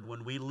Lord.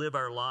 When we live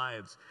our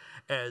lives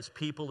as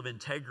people of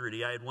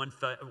integrity, I had one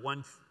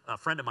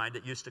friend of mine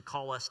that used to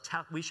call us,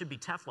 we should be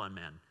Teflon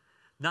men.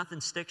 Nothing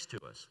sticks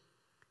to us.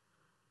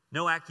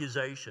 No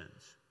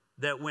accusations.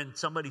 That when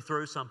somebody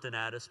throws something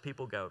at us,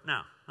 people go,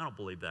 no, I don't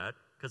believe that,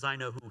 because I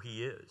know who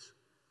he is.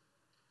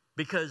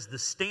 Because the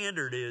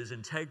standard is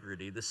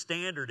integrity. The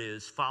standard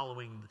is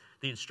following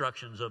the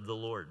instructions of the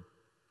Lord.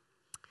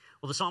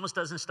 Well, the psalmist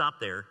doesn't stop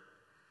there.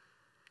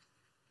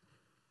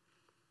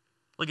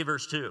 Look at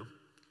verse 2.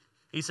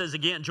 He says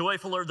again,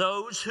 joyful are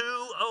those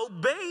who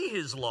obey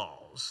his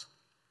laws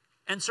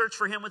and search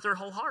for him with their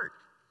whole heart.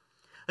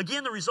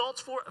 Again, the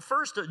results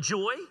first,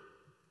 joy.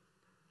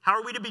 How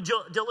are we to be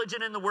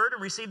diligent in the word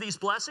and receive these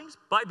blessings?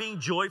 By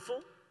being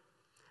joyful.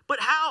 But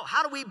how?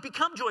 How do we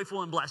become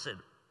joyful and blessed?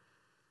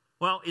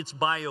 Well, it's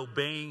by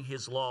obeying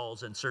his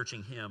laws and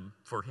searching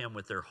for him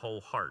with their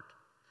whole heart.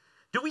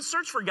 Do we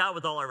search for God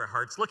with all our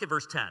hearts? Look at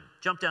verse 10.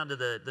 Jump down to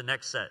the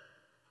next set,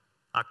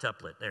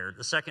 octuplet there,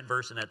 the second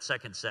verse in that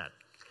second set.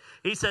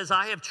 He says,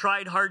 I have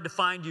tried hard to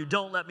find you.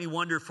 Don't let me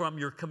wander from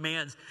your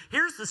commands.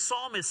 Here's the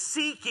psalmist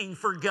seeking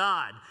for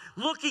God,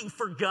 looking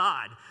for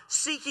God,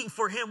 seeking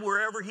for him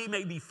wherever he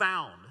may be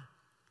found.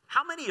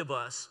 How many of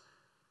us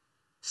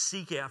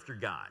seek after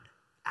God,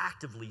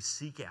 actively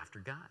seek after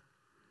God?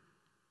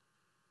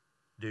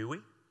 Do we?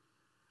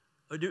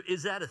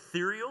 Is that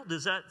ethereal?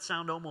 Does that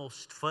sound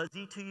almost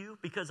fuzzy to you?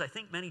 Because I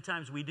think many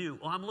times we do.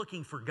 I'm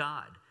looking for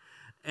God.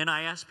 And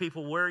I ask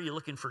people, where are you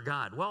looking for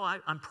God? Well,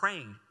 I'm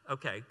praying.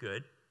 Okay,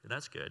 good.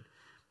 That's good.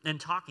 And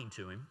talking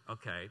to him.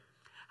 Okay.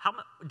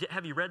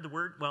 Have you read the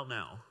Word? Well,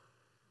 no.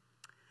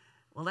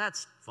 Well,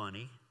 that's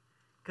funny,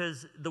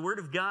 because the Word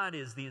of God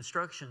is the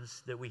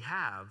instructions that we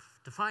have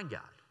to find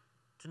God,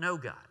 to know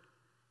God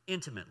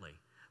intimately.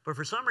 But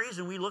for some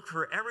reason, we look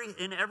for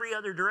in every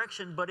other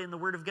direction but in the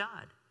Word of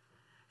God.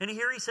 And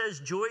here he says,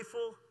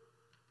 joyful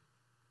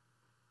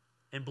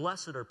and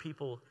blessed are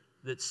people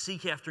that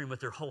seek after him with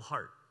their whole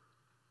heart.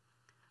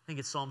 I think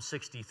it's Psalm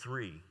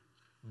 63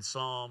 and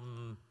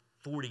Psalm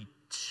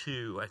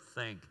 42, I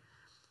think.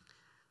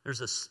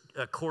 There's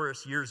a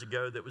chorus years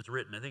ago that was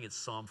written. I think it's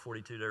Psalm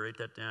 42. Did I write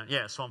that down?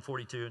 Yeah, Psalm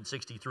 42 and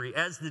 63.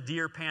 As the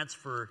deer pants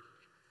for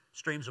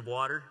streams of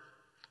water,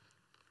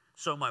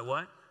 so my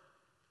what?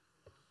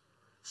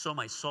 So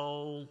my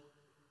soul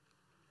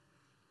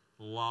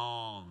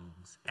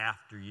longs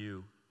after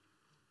you.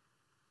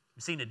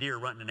 I've seen a deer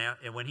running out,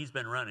 and when he's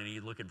been running,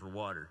 he's looking for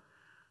water.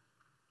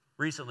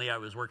 Recently, I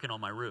was working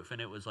on my roof, and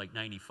it was like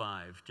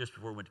 95 just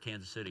before we went to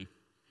Kansas City.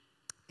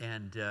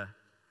 And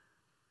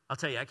I'll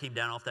tell you, I came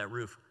down off that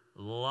roof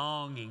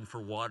longing for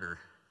water.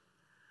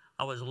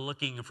 I was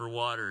looking for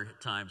water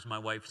at times. My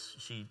wife,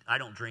 I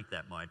don't drink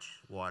that much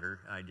water.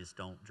 I just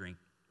don't drink.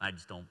 I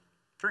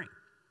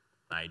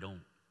don't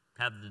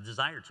have the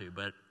desire to,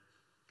 but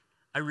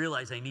I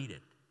realize I need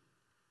it.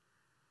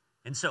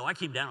 And so I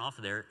came down off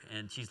of there,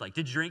 and she's like,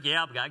 did you drink?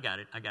 Yeah, I got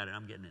it. I'm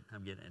getting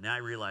it. And I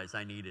realized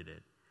I needed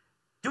it.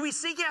 Do we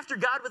seek after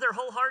God with our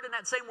whole heart in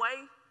that same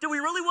way? Do we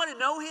really want to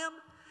know him?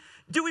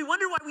 Do we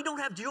wonder why we don't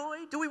have joy?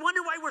 Do we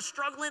wonder why we're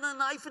struggling in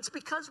life? It's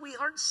because we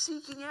aren't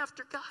seeking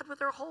after God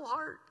with our whole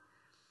heart.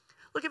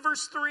 Look at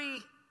verse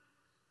 3.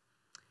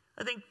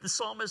 I think the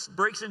psalmist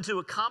breaks into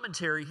a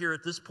commentary here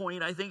at this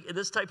point. I think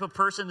this type of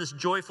person, this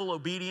joyful,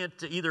 obedient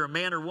to either a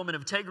man or woman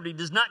of integrity,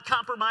 does not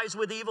compromise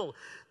with evil.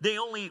 They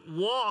only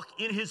walk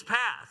in his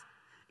path.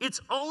 It's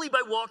only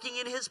by walking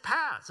in his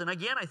path. And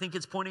again, I think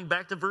it's pointing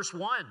back to verse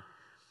 1.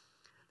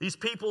 These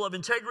people of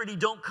integrity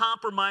don't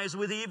compromise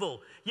with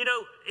evil. You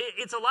know,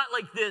 it's a lot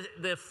like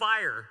the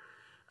fire.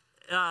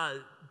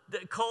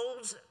 The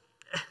coals,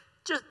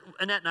 just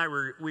Annette and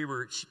I we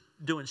were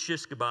doing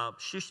shish kebab.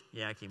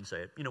 Yeah, I can't even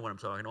say it. You know what I'm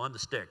talking about. On the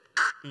stick,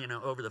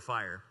 over the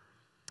fire.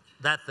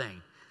 That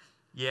thing.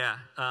 Yeah.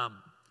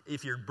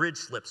 If your bridge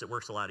slips, it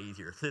works a lot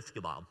easier. Shish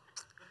kebab.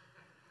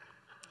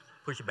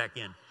 Push it back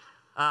in.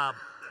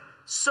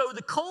 So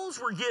the coals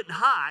were getting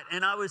hot,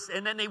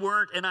 and then they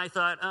weren't, and I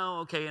thought, oh,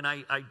 okay, and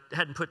I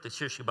hadn't put the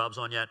shish kebabs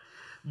on yet,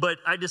 but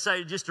I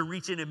decided just to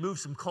reach in and move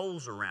some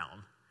coals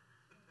around.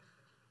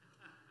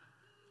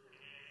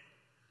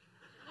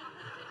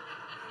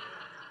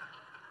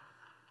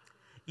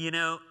 You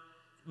know,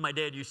 my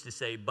dad used to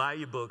say, buy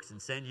your books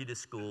and send you to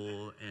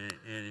school.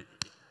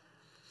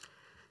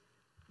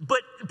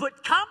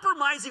 But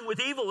compromising with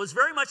evil is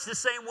very much the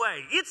same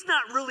way. It's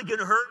not really going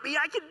to hurt me.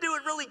 I can do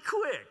it really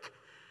quick.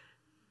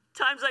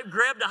 Times I've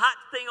grabbed a hot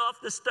thing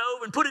off the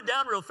stove and put it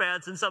down real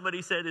fast, and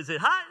somebody said, is it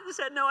hot? I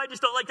said, no, I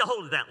just don't like to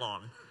hold it that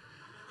long.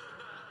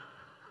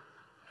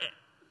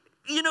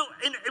 You know,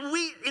 and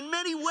we, in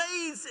many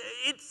ways,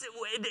 it's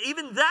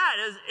even that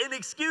is an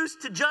excuse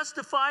to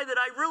justify that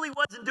I really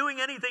wasn't doing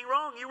anything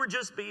wrong. You were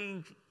just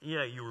being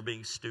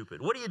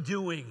stupid. What are you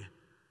doing?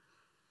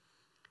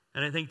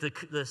 And I think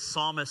the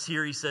psalmist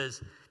here, he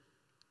says,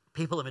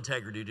 people of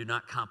integrity do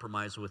not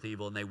compromise with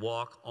evil, and they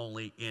walk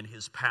only in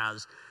his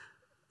paths.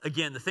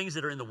 Again, the things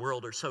that are in the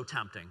world are so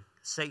tempting.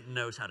 Satan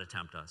knows how to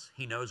tempt us.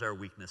 He knows our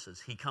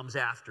weaknesses. He comes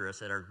after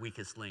us at our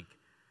weakest link.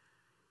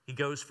 He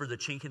goes for the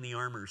chink in the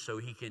armor so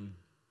he can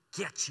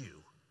get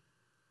you.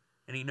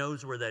 And he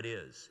knows where that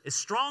is. As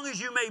strong as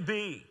you may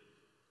be,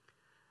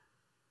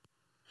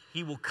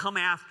 he will come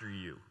after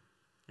you.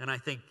 And I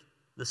think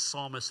the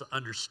psalmist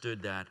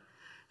understood that.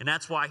 And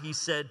that's why he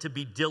said to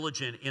be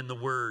diligent in the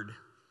word.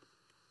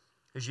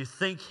 As you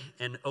think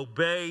and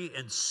obey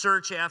and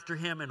search after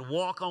him and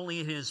walk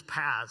only in his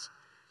paths.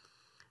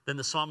 Then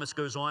the psalmist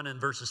goes on in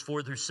verses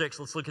 4 through 6.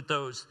 Let's look at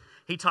those.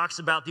 He talks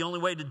about the only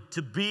way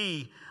to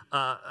be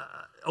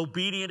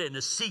obedient and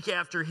to seek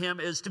after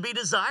him is to be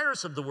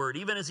desirous of the word,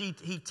 even as he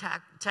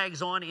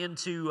tags on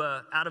into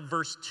out of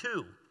verse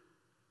 2.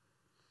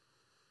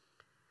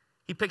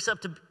 He picks up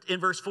in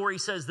verse 4, he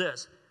says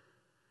this,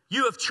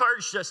 you have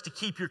charged us to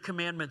keep your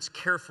commandments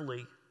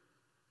carefully.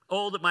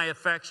 Oh, that my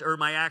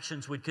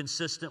actions would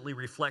consistently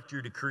reflect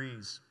your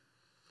decrees.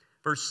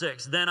 Verse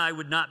 6, then I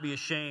would not be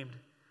ashamed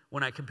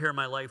when I compare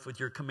my life with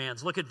your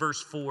commands. Look at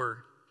verse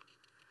 4.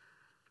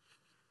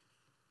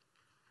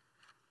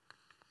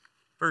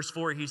 Verse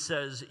 4, he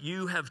says,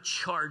 you have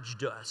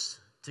charged us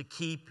to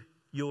keep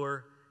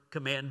your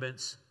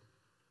commandments.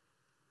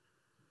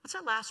 What's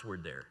that last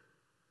word there?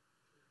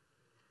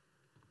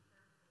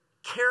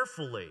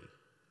 Carefully.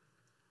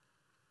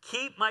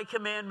 Keep my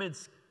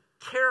commandments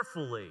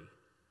carefully.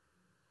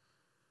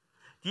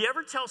 Do you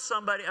ever tell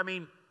somebody,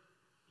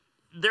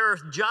 there are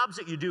jobs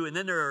that you do, and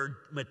then there are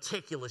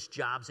meticulous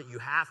jobs that you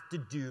have to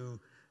do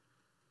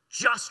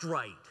just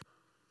right.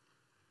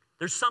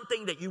 There's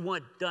something that you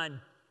want done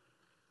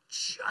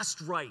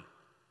just right.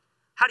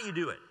 How do you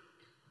do it?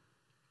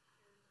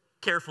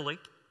 Carefully.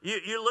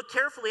 You look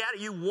carefully at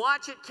it. You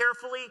watch it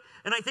carefully.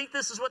 And I think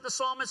this is what the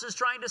psalmist is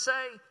trying to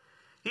say.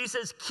 He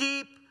says,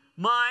 keep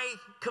my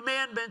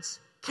commandments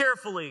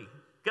carefully.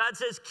 God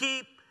says,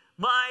 keep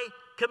my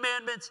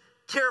commandments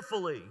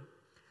carefully.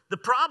 The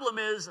problem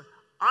is,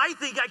 I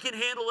think I can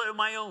handle it on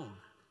my own.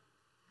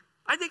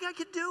 I think I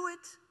can do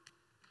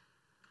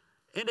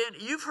it. And then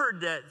you've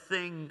heard that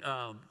thing,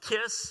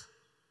 KISS.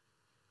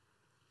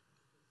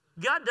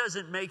 God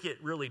doesn't make it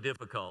really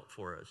difficult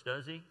for us,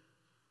 does he?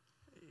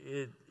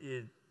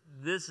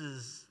 This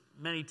is,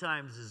 many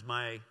times is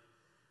my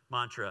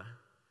mantra.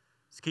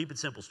 Just keep it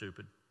simple,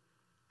 stupid.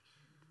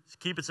 Just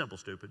keep it simple,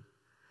 stupid.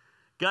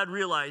 God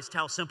realized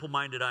how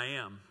simple-minded I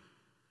am.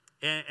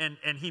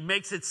 And he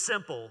makes it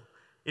simple.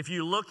 If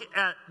you look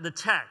at the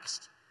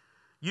text,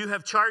 you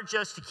have charged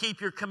us to keep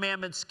your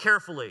commandments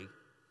carefully.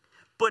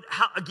 But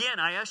how, again,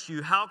 I ask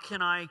you, how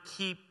can I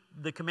keep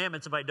the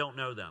commandments if I don't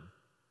know them?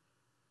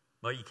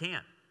 Well, you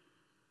can't.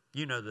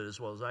 You know that as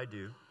well as I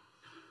do.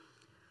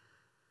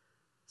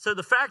 So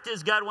the fact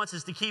is, God wants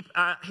us to keep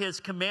his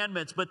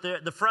commandments, but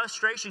the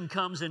frustration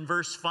comes in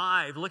verse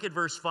 5. Look at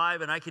verse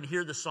 5, and I can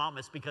hear the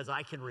psalmist because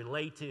I can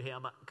relate to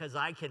him, because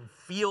I can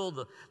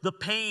feel the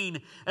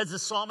pain as the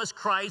psalmist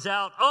cries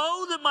out,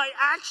 "Oh, that my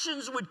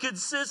actions would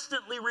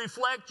consistently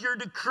reflect your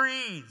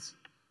decrees."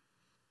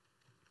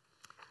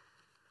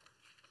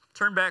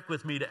 Turn back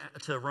with me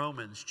to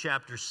Romans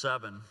chapter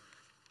 7.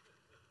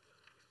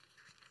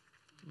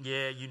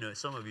 Yeah, you know,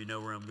 some of you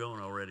know where I'm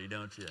going already,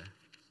 don't you?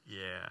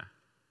 Yeah.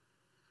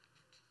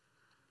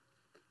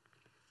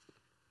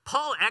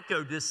 Paul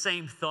echoed this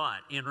same thought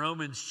in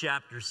Romans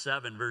chapter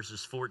 7,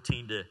 verses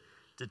 14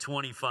 to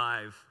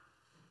 25.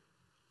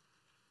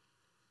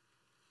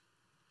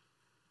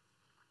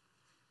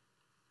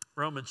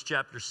 Romans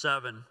chapter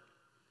 7.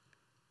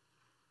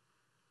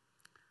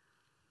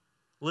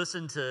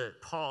 Listen to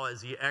Paul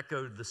as he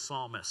echoed the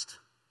psalmist.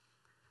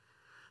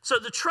 So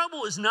the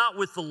trouble is not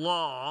with the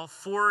law,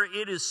 for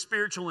it is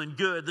spiritual and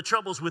good. The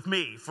trouble is with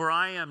me, for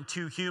I am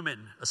too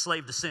human, a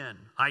slave to sin.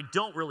 I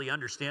don't really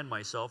understand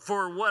myself.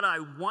 For what I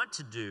want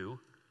to do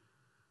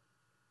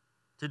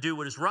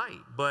what is right,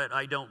 but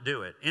I don't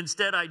do it.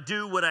 Instead, I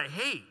do what I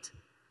hate.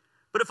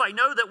 But if I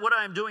know that what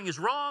I am doing is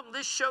wrong,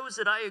 this shows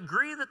that I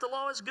agree that the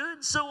law is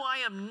good. So I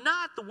am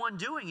not the one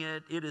doing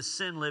it. It is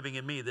sin living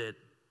in me that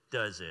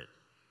does it.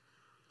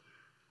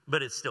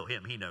 But it's still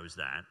him. He knows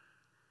that.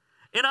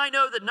 And I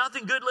know that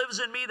nothing good lives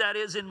in me, that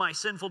is, in my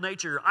sinful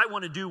nature. I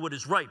want to do what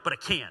is right, but I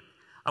can't.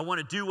 I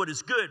want to do what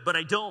is good, but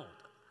I don't.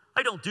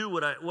 I don't do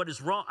what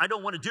is wrong. I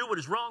don't want to do what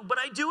is wrong, but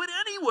I do it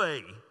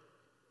anyway.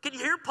 Can you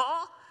hear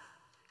Paul?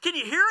 Can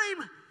you hear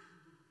him?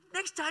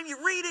 Next time you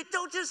read it,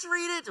 don't just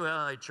read it. Well,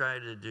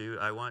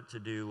 I want to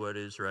do what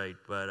is right,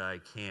 but I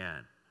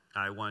can't.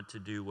 I want to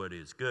do what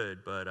is good,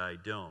 but I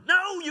don't.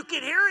 No, you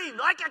can hear him.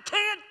 Like, I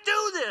can't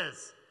do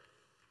this.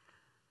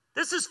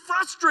 This is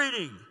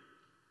frustrating.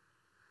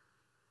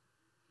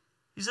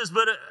 He says,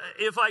 but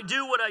if I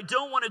do what I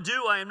don't want to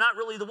do, I am not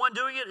really the one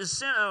doing it. Is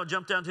sin? I'll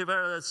jump down to,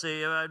 let's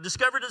see. I've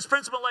discovered this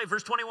principle of life,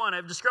 verse 21.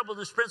 I've discovered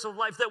this principle of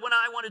life that when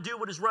I want to do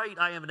what is right,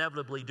 I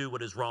inevitably do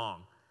what is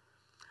wrong.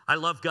 I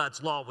love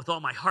God's law with all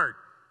my heart,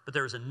 but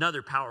there is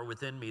another power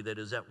within me that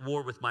is at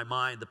war with my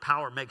mind.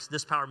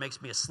 This power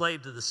makes me a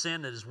slave to the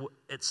sin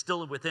it's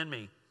still within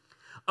me.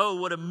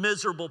 Oh, what a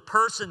miserable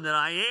person that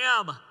I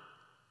am.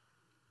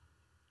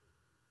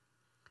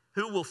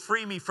 Who will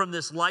free me from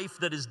this life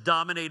that is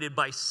dominated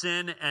by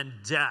sin and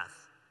death?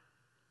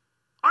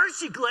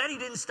 Aren't you glad he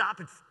didn't stop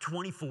at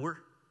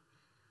 24?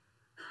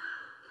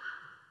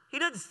 He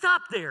doesn't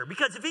stop there,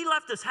 because if he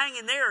left us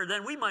hanging there,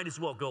 then we might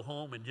as well go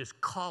home and just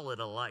call it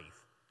a life.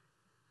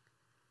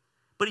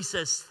 But he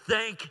says,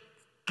 thank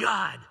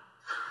God.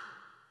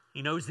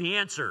 He knows the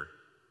answer.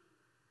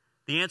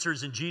 The answer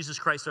is in Jesus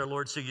Christ our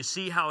Lord. So you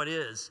see how it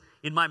is.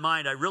 In my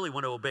mind, I really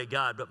want to obey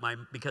God, but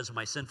because of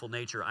my sinful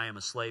nature, I am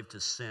a slave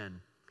to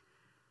sin.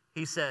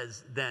 He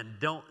says, then,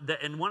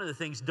 and one of the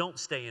things, don't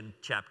stay in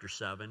chapter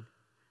 7.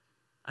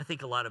 I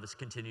think a lot of us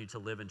continue to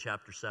live in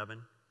chapter 7.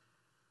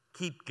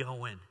 Keep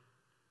going.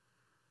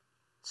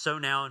 So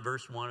now in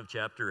verse 1 of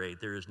chapter 8,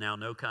 there is now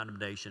no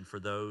condemnation for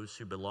those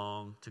who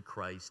belong to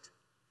Christ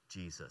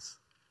Jesus.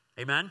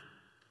 Amen?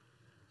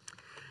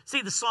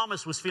 See, the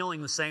psalmist was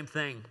feeling the same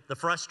thing, the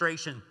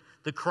frustration,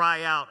 the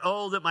cry out,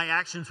 oh, that my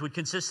actions would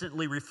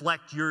consistently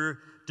reflect your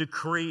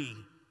decree.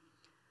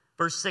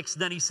 Verse 6,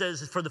 then he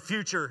says, for the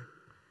future,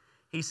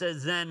 he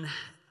says,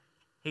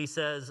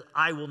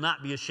 I will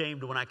not be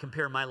ashamed when I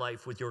compare my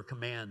life with your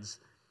commands.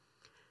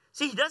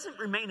 See, he doesn't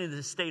remain in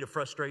this state of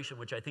frustration,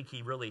 which I think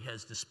he really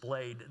has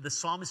displayed. The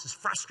psalmist is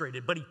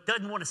frustrated, but he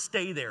doesn't want to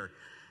stay there.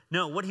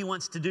 No, what he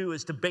wants to do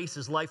is to base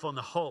his life on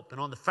the hope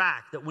and on the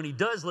fact that when he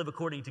does live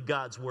according to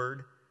God's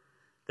word,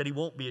 that he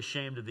won't be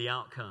ashamed of the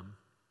outcome.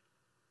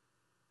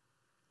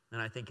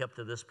 And I think up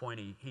to this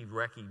point, he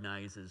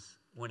recognizes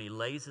when he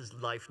lays his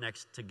life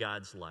next to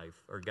God's life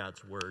or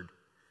God's word,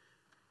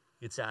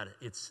 it's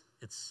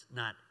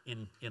not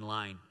in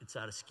line. It's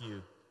out of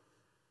skew.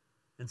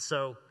 And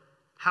so,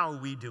 how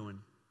are we doing?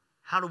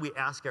 How do we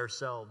ask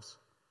ourselves?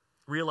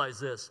 Realize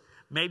this.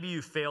 Maybe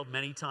you failed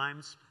many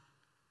times.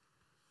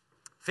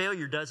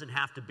 Failure doesn't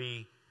have to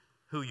be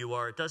who you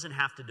are. It doesn't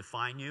have to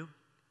define you.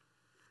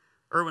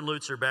 Erwin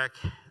Lutzer back,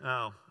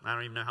 I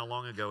don't even know how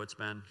long ago it's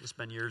been. It's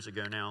been years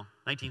ago now.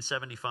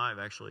 1975,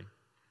 actually.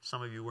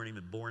 Some of you weren't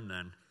even born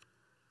then.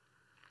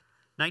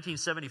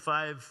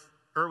 1975,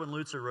 Erwin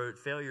Lutzer wrote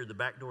Failure, the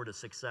Back Door to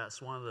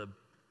Success. One of the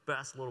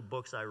best little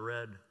books I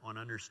read on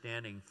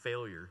understanding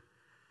failure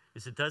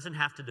is it doesn't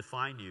have to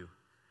define you,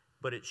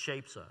 but it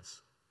shapes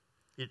us.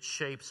 It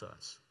shapes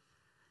us.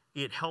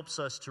 It helps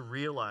us to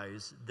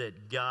realize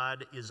that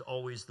God is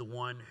always the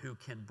one who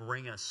can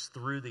bring us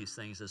through these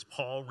things, as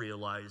Paul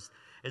realized,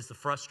 as the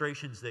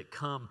frustrations that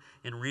come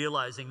in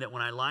realizing that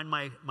when I line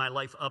my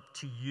life up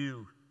to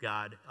you,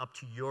 God, up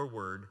to your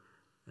word,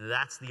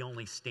 that's the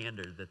only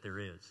standard that there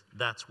is.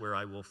 That's where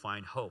I will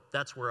find hope.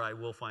 That's where I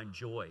will find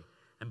joy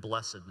and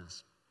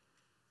blessedness.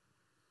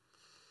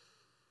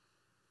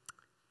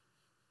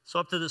 So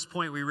up to this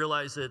point, we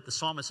realize that the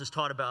psalmist has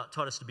taught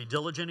us to be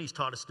diligent. He's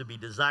taught us to be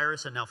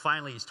desirous, and now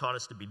finally, he's taught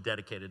us to be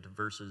dedicated to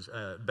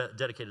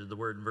the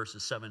word in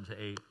verses 7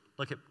 to 8.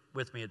 Look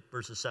with me at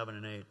verses 7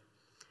 and 8.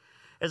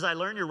 As I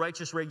learn your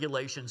righteous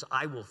regulations,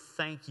 I will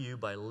thank you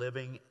by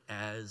living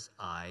as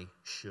I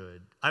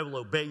should. I will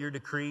obey your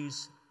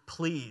decrees.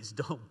 Please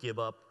don't give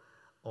up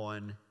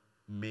on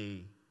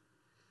me.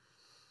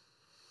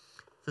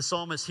 The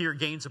psalmist here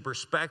gains a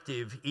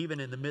perspective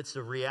even in the midst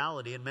of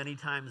reality and many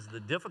times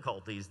the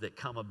difficulties that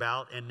come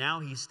about. And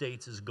now he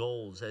states his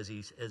goals as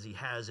he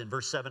has in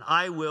verse 7.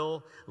 I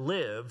will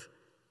live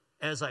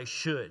as I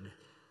should.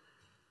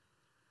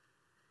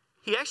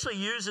 He actually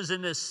uses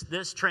in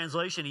this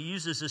translation, he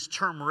uses this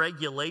term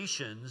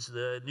regulations.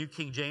 The New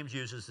King James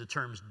uses the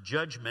term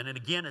judgment. And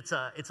again, it's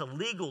a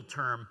legal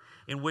term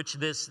in which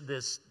this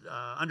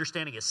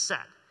understanding is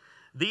set.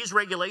 These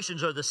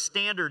regulations are the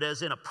standard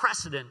as in a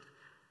precedent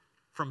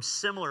for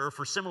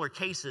similar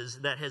cases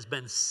that has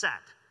been set.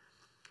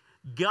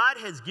 God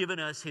has given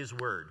us his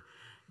word.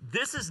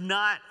 This is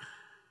not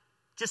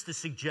just a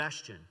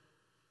suggestion.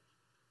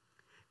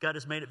 God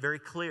has made it very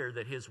clear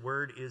that his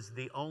word is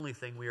the only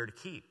thing we are to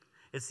keep.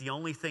 It's the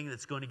only thing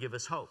that's going to give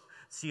us hope.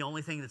 It's the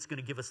only thing that's going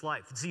to give us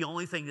life. It's the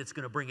only thing that's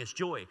going to bring us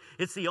joy.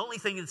 It's the only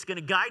thing that's going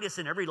to guide us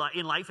in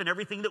life and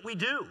everything that we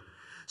do.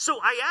 So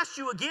I asked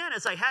you again,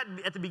 as I had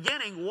at the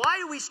beginning, why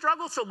do we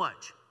struggle so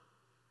much?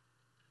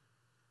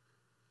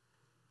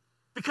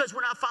 Because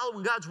we're not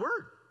following God's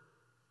word.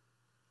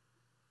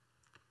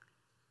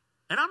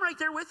 And I'm right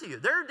there with you.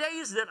 There are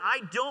days that I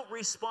don't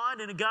respond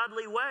in a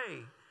godly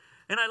way.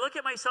 And I look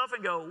at myself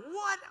and go,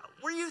 what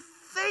were you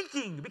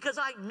thinking? Because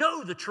I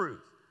know the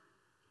truth.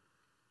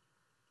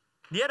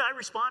 Yet I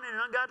respond in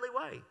an ungodly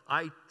way.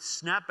 I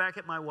snap back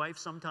at my wife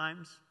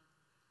sometimes.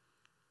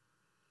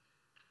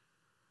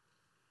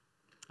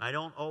 I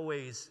don't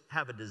always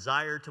have a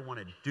desire to want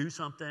to do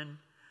something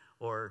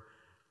or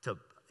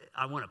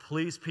I want to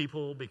please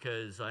people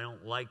because I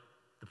don't like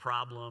the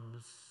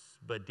problems.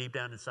 But deep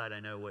down inside, I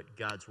know what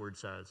God's word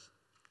says.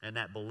 And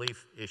that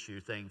belief issue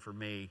thing for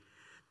me,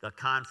 the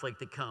conflict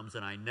that comes,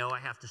 and I know I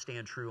have to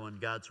stand true on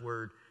God's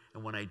word.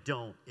 And when I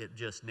don't, it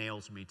just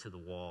nails me to the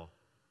wall.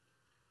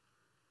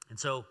 And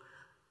so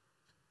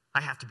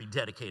I have to be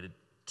dedicated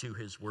to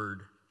his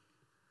word.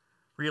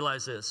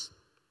 Realize this.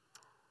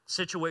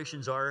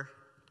 Situations are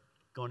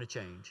going to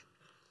change.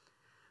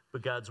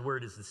 But God's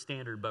word is the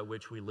standard by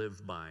which we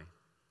live by.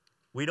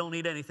 We don't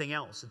need anything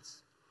else.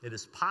 It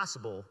is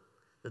possible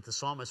that the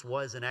psalmist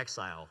was in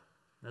exile.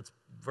 That's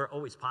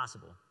always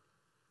possible.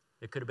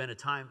 It could have been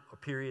a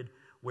period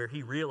where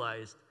he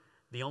realized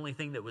the only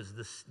thing that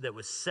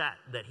was set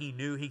that he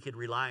knew he could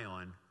rely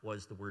on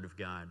was the word of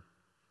God.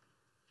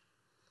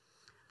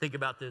 Think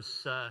about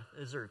this.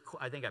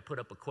 I think I put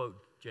up a quote,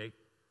 Jake.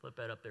 Flip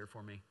that up there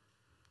for me.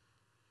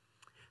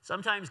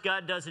 Sometimes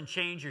God doesn't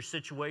change your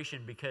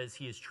situation because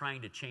he is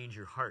trying to change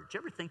your heart. Did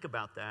you ever think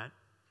about that?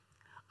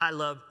 I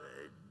love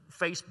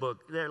Facebook.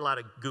 There's a lot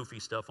of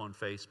goofy stuff on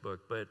Facebook,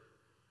 but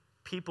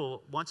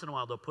people, once in a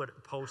while, they'll put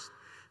a post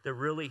that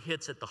really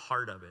hits at the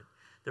heart of it,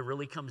 that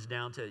really comes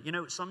down to,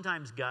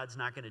 sometimes God's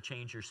not going to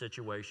change your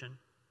situation.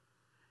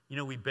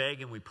 We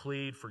beg and we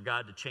plead for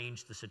God to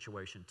change the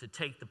situation, to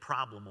take the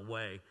problem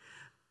away.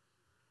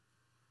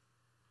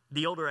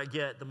 The older I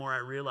get, the more I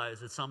realize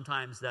that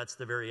sometimes that's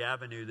the very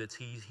avenue that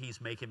he's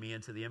making me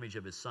into the image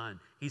of his son.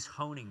 He's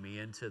honing me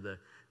into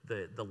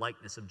the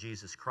likeness of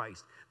Jesus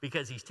Christ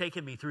because he's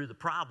taken me through the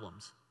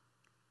problems.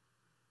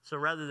 So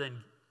rather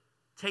than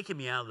taking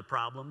me out of the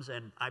problems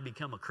and I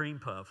become a cream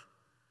puff,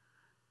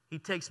 he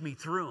takes me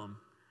through them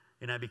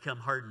and I become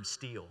hardened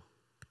steel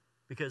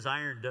because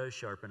iron does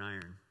sharpen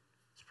iron,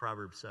 as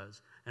Proverbs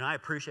says. And I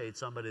appreciate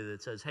somebody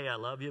that says, hey, I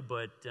love you,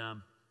 but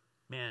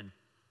man,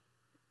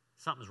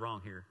 something's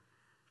wrong here.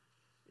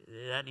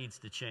 That needs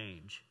to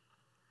change.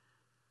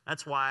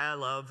 That's why I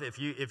love, if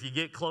you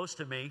get close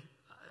to me,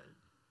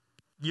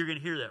 you're going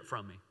to hear that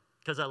from me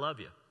because I love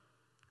you.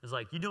 It's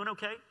like, you doing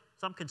okay?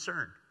 So I'm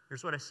concerned.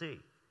 Here's what I see.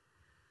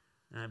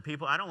 And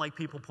I don't like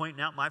people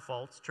pointing out my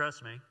faults.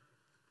 Trust me.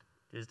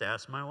 Just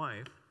ask my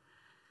wife.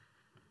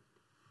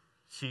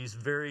 She's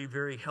very,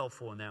 very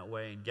helpful in that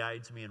way and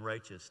guides me in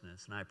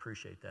righteousness, and I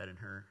appreciate that in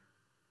her.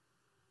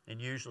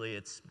 And usually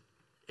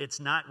it's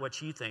not what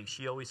she thinks.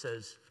 She always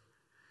says,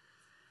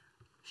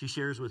 she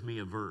shares with me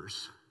a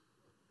verse.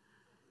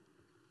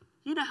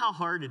 You know how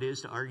hard it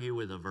is to argue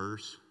with a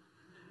verse?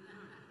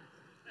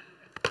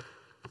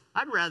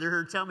 I'd rather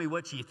her tell me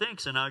what she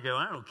thinks, and I'll go,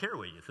 I don't care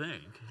what you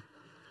think.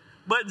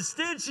 But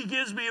instead, she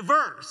gives me a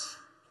verse.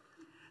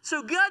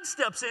 So God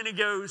steps in and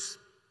goes,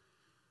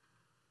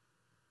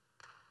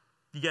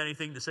 you got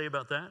anything to say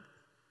about that?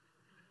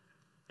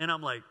 And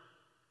I'm like,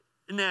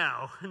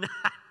 no.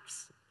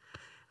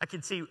 I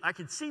can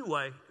see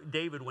why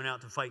David went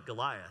out to fight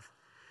Goliath.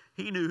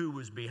 He knew who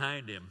was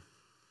behind him.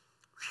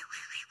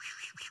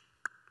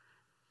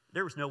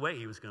 There was no way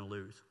he was going to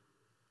lose.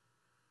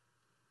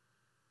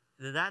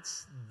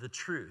 That's the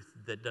truth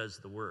that does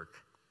the work.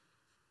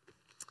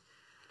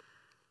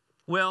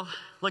 Well,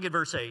 look at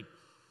verse 8.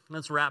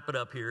 Let's wrap it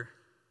up here.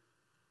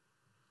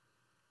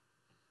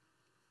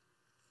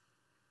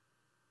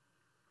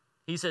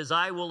 He says,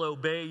 I will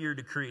obey your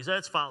decrees.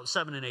 Let's follow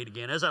 7 and 8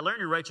 again. As I learn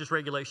your righteous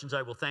regulations,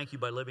 I will thank you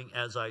by living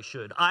as I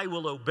should. I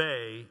will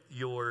obey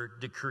your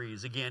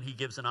decrees. Again, he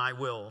gives an I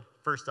will.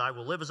 First, I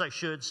will live as I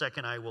should.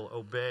 Second, I will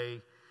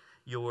obey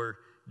your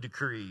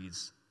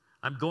decrees.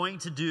 I'm going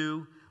to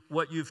do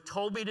what you've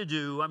told me to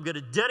do. I'm going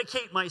to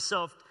dedicate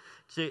myself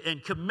to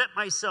and commit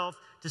myself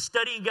to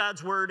studying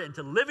God's word and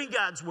to living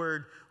God's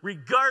word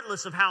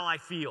regardless of how I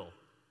feel.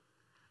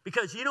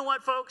 Because you know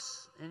what,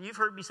 folks? And you've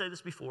heard me say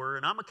this before,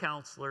 and I'm a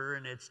counselor,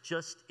 and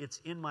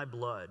it's in my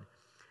blood.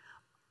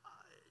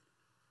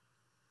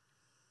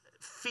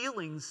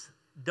 Feelings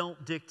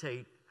don't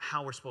dictate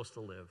how we're supposed to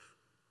live.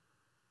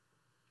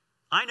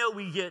 I know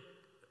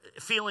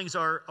feelings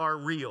are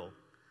real.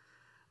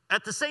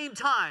 At the same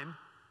time,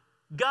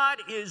 God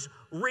is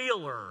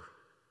realer.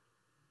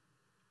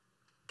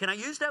 Can I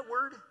use that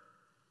word?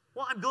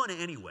 Well, I'm going to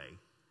anyway.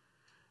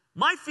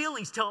 My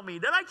feelings tell me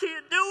that I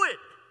can't do it.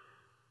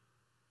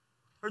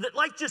 Or that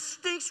life just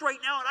stinks right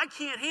now and I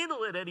can't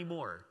handle it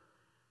anymore.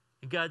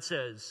 And God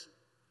says,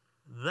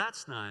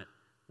 that's not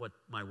what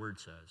my word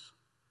says.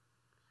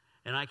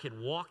 And I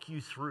can walk you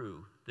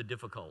through the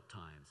difficult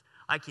times.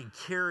 I can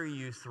carry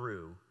you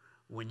through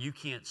when you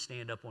can't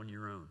stand up on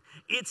your own.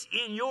 It's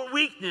in your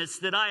weakness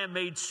that I am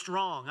made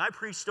strong. I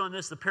preached on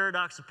this, the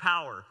paradox of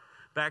power,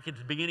 back at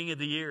the beginning of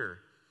the year.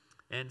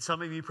 And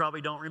some of you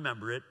probably don't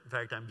remember it. In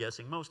fact, I'm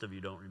guessing most of you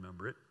don't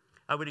remember it.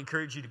 I would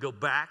encourage you to go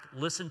back,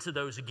 listen to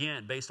those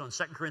again, based on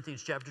 2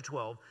 Corinthians chapter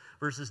 12,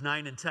 verses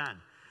 9 and 10.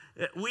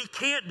 We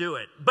can't do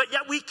it, but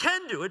yet we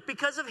can do it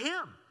because of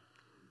him.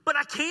 But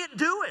I can't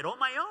do it on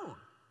my own.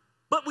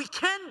 But we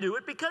can do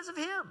it because of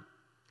him.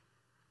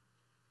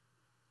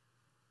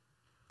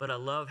 But I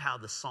love how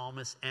the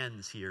psalmist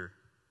ends here.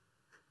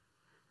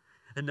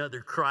 Another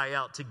cry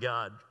out to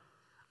God.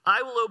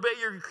 I will obey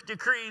your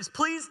decrees.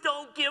 Please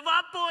don't give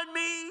up on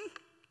me.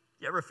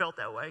 You ever felt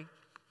that way?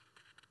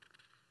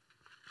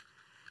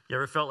 You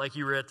ever felt like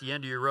you were at the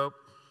end of your rope?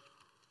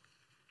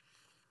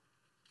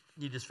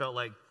 You just felt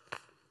like,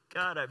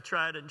 God, I've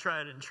tried and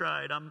tried and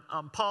tried.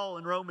 I'm Paul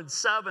in Romans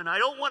 7. I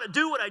don't want to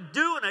do what I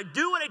do, and I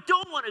do what I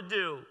don't want to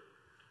do.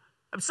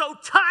 I'm so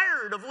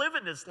tired of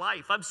living this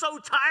life. I'm so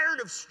tired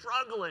of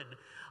struggling.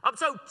 I'm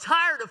so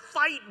tired of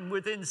fighting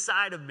with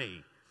inside of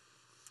me.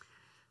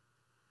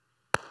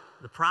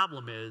 The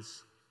problem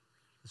is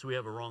we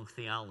have a wrong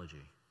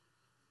theology.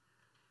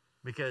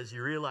 Because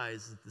you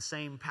realize that the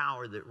same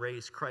power that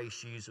raised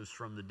Christ Jesus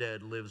from the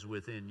dead lives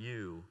within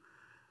you.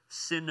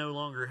 Sin no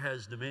longer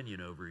has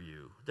dominion over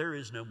you. There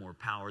is no more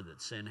power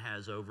that sin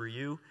has over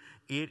you.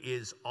 It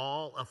is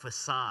all a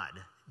facade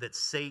that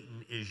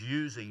Satan is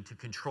using to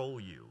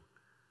control you.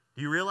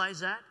 Do you realize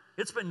that?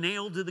 It's been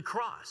nailed to the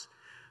cross.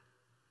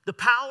 The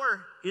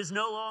power is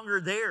no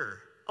longer there.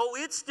 Oh,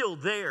 it's still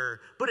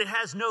there, but it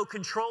has no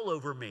control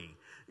over me.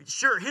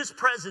 Sure, his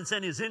presence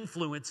and his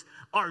influence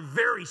are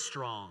very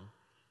strong.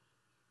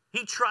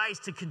 He tries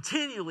to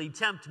continually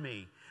tempt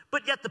me,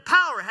 but yet the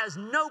power has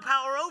no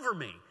power over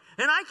me.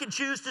 And I can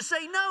choose to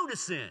say no to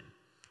sin.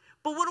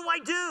 But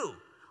what do?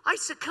 I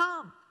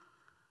succumb.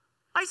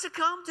 I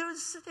succumb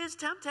to his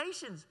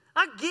temptations.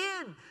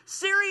 Again,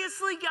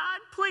 seriously, God,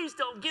 please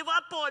don't give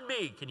up on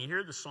me. Can you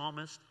hear the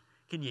psalmist?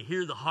 Can you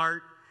hear the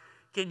heart?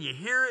 Can you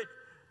hear it?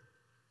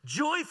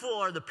 Joyful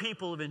are the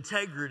people of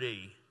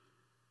integrity.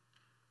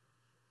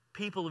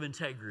 People of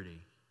integrity.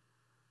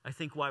 I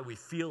think why we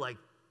feel like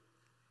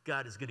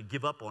God is going to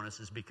give up on us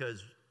is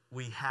because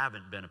we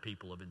haven't been a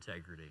people of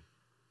integrity.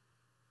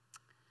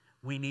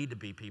 We need to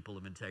be people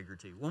of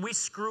integrity. When we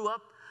screw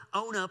up,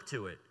 own up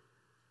to it.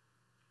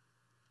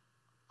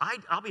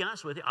 I'll be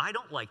honest with you, I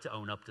don't like to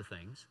own up to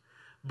things.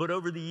 But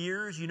over the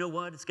years, you know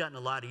what? It's gotten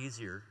a lot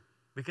easier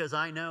because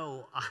I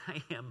know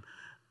I am,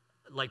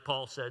 like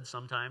Paul said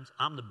sometimes,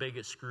 I'm the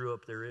biggest screw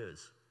up there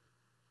is.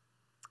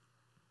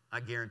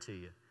 I guarantee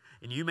you.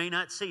 And you may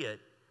not see it,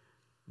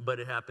 but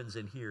it happens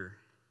in here.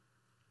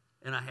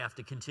 And I have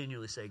to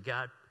continually say,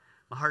 God,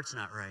 my heart's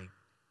not right.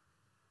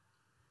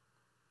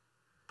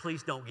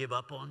 Please don't give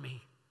up on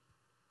me.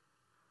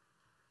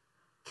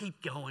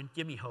 Keep going.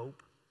 Give me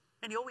hope.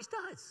 And he always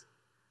does.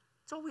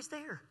 It's always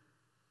there.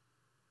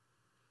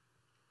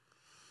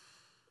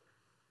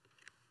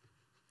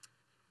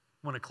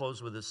 I want to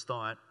close with this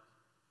thought.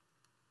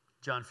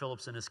 John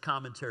Phillips, in his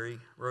commentary,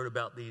 wrote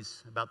about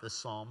this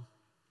psalm.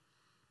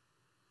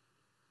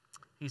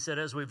 He said,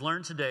 as we've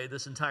learned today,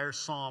 this entire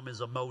psalm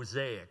is a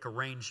mosaic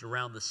arranged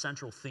around the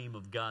central theme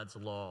of God's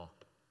law.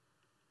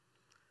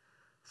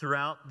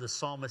 Throughout, the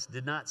psalmist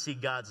did not see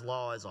God's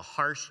law as a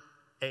harsh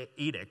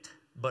edict,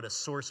 but a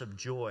source of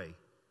joy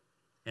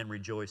and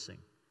rejoicing.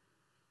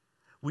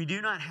 We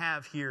do not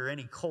have here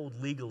any cold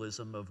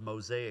legalism of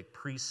Mosaic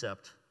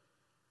precept,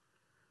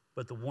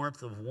 but the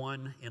warmth of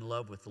one in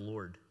love with the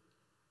Lord.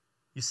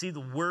 You see, the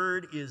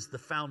Word is the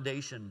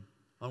foundation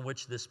on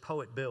which this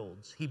poet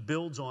builds. He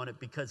builds on it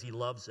because he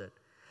loves it.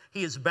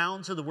 He is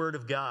bound to the Word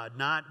of God,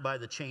 not by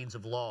the chains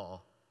of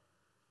law,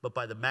 but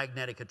by the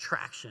magnetic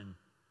attraction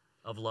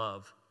of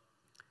love.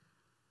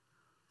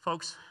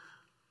 Folks,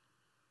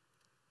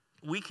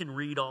 we can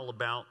read all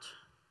about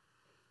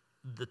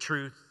the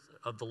truth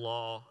of the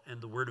law and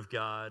the Word of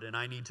God, and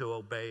I need to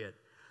obey it.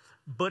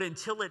 But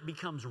until it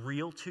becomes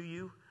real to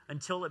you,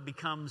 until it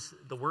becomes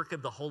the work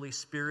of the Holy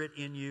Spirit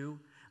in you,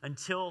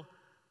 until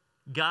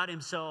God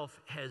himself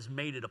has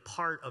made it a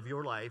part of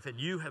your life, and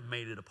you have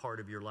made it a part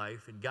of your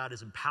life, and God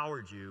has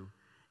empowered you,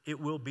 it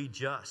will be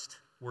just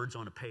words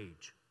on a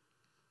page.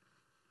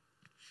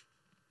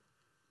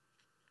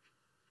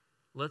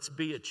 Let's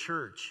be a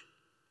church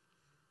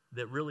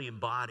that really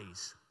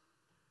embodies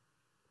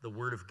the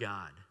Word of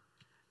God,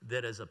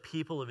 that as a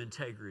people of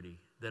integrity,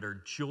 that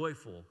are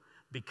joyful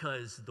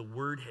because the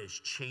Word has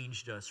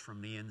changed us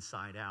from the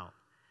inside out,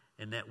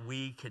 and that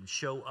we can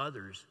show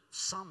others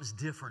something's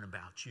different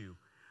about you.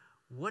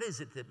 What is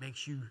it that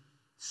makes you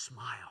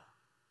smile,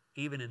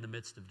 even in the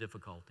midst of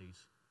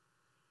difficulties?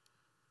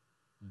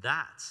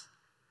 That's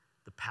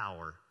the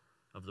power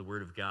of the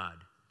Word of God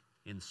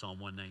in Psalm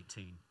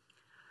 119.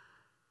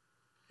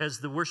 As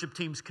the worship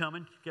team's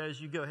coming, guys,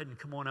 you go ahead and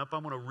come on up.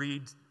 I'm going to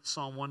read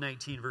Psalm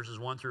 119, verses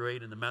 1 through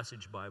 8 in the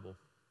Message Bible.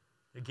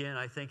 Again,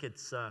 I think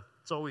it's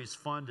always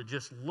fun to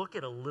just look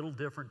at a little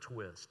different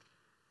twist.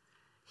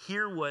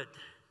 Hear what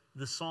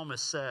the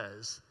psalmist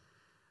says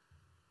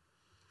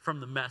from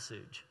the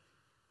Message.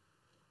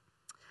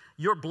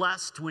 You're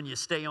blessed when you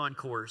stay on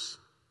course,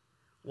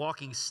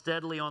 walking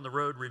steadily on the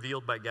road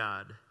revealed by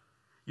God.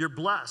 You're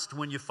blessed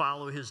when you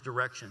follow his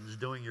directions,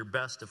 doing your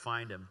best to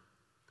find him.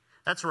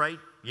 That's right,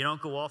 you don't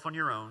go off on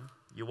your own.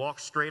 You walk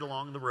straight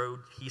along the road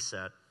he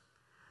set.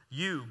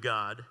 You,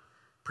 God,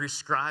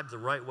 prescribe the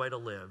right way to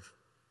live.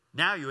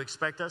 Now you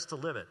expect us to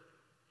live it.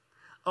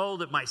 Oh,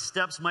 that my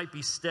steps might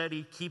be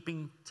steady,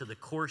 keeping to the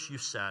course you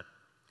set.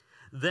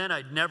 Then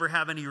I'd never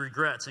have any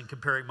regrets in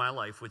comparing my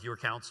life with your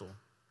counsel.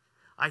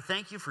 I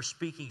thank you for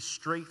speaking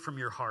straight from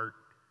your heart.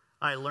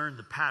 I learned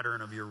the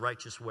pattern of your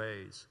righteous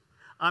ways.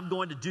 I'm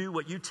going to do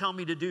what you tell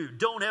me to do.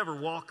 Don't ever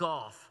walk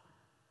off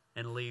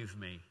and leave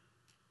me.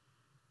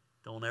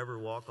 Don't ever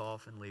walk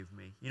off and leave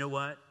me. You know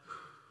what?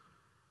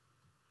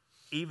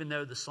 Even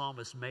though the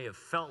psalmist may have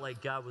felt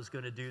like God was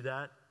going to do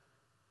that,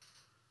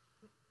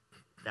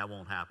 that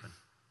won't happen.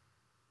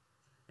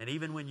 And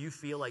even when you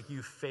feel like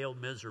you failed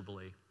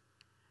miserably,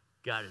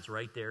 God is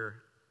right there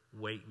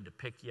waiting to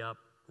pick you up,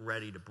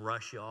 ready to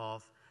brush you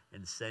off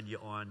and send you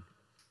on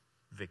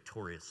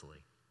victoriously.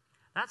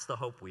 That's the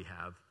hope we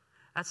have.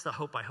 That's the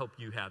hope I hope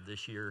you have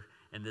this year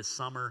and this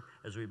summer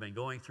as we've been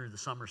going through the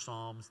summer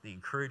Psalms, the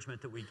encouragement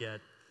that we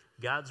get.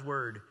 God's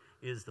Word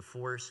is the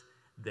force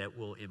that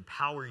will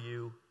empower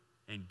you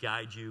and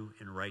guide you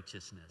in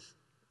righteousness.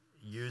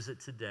 Use it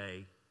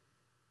today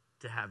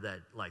to have that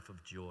life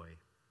of joy.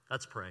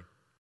 Let's pray.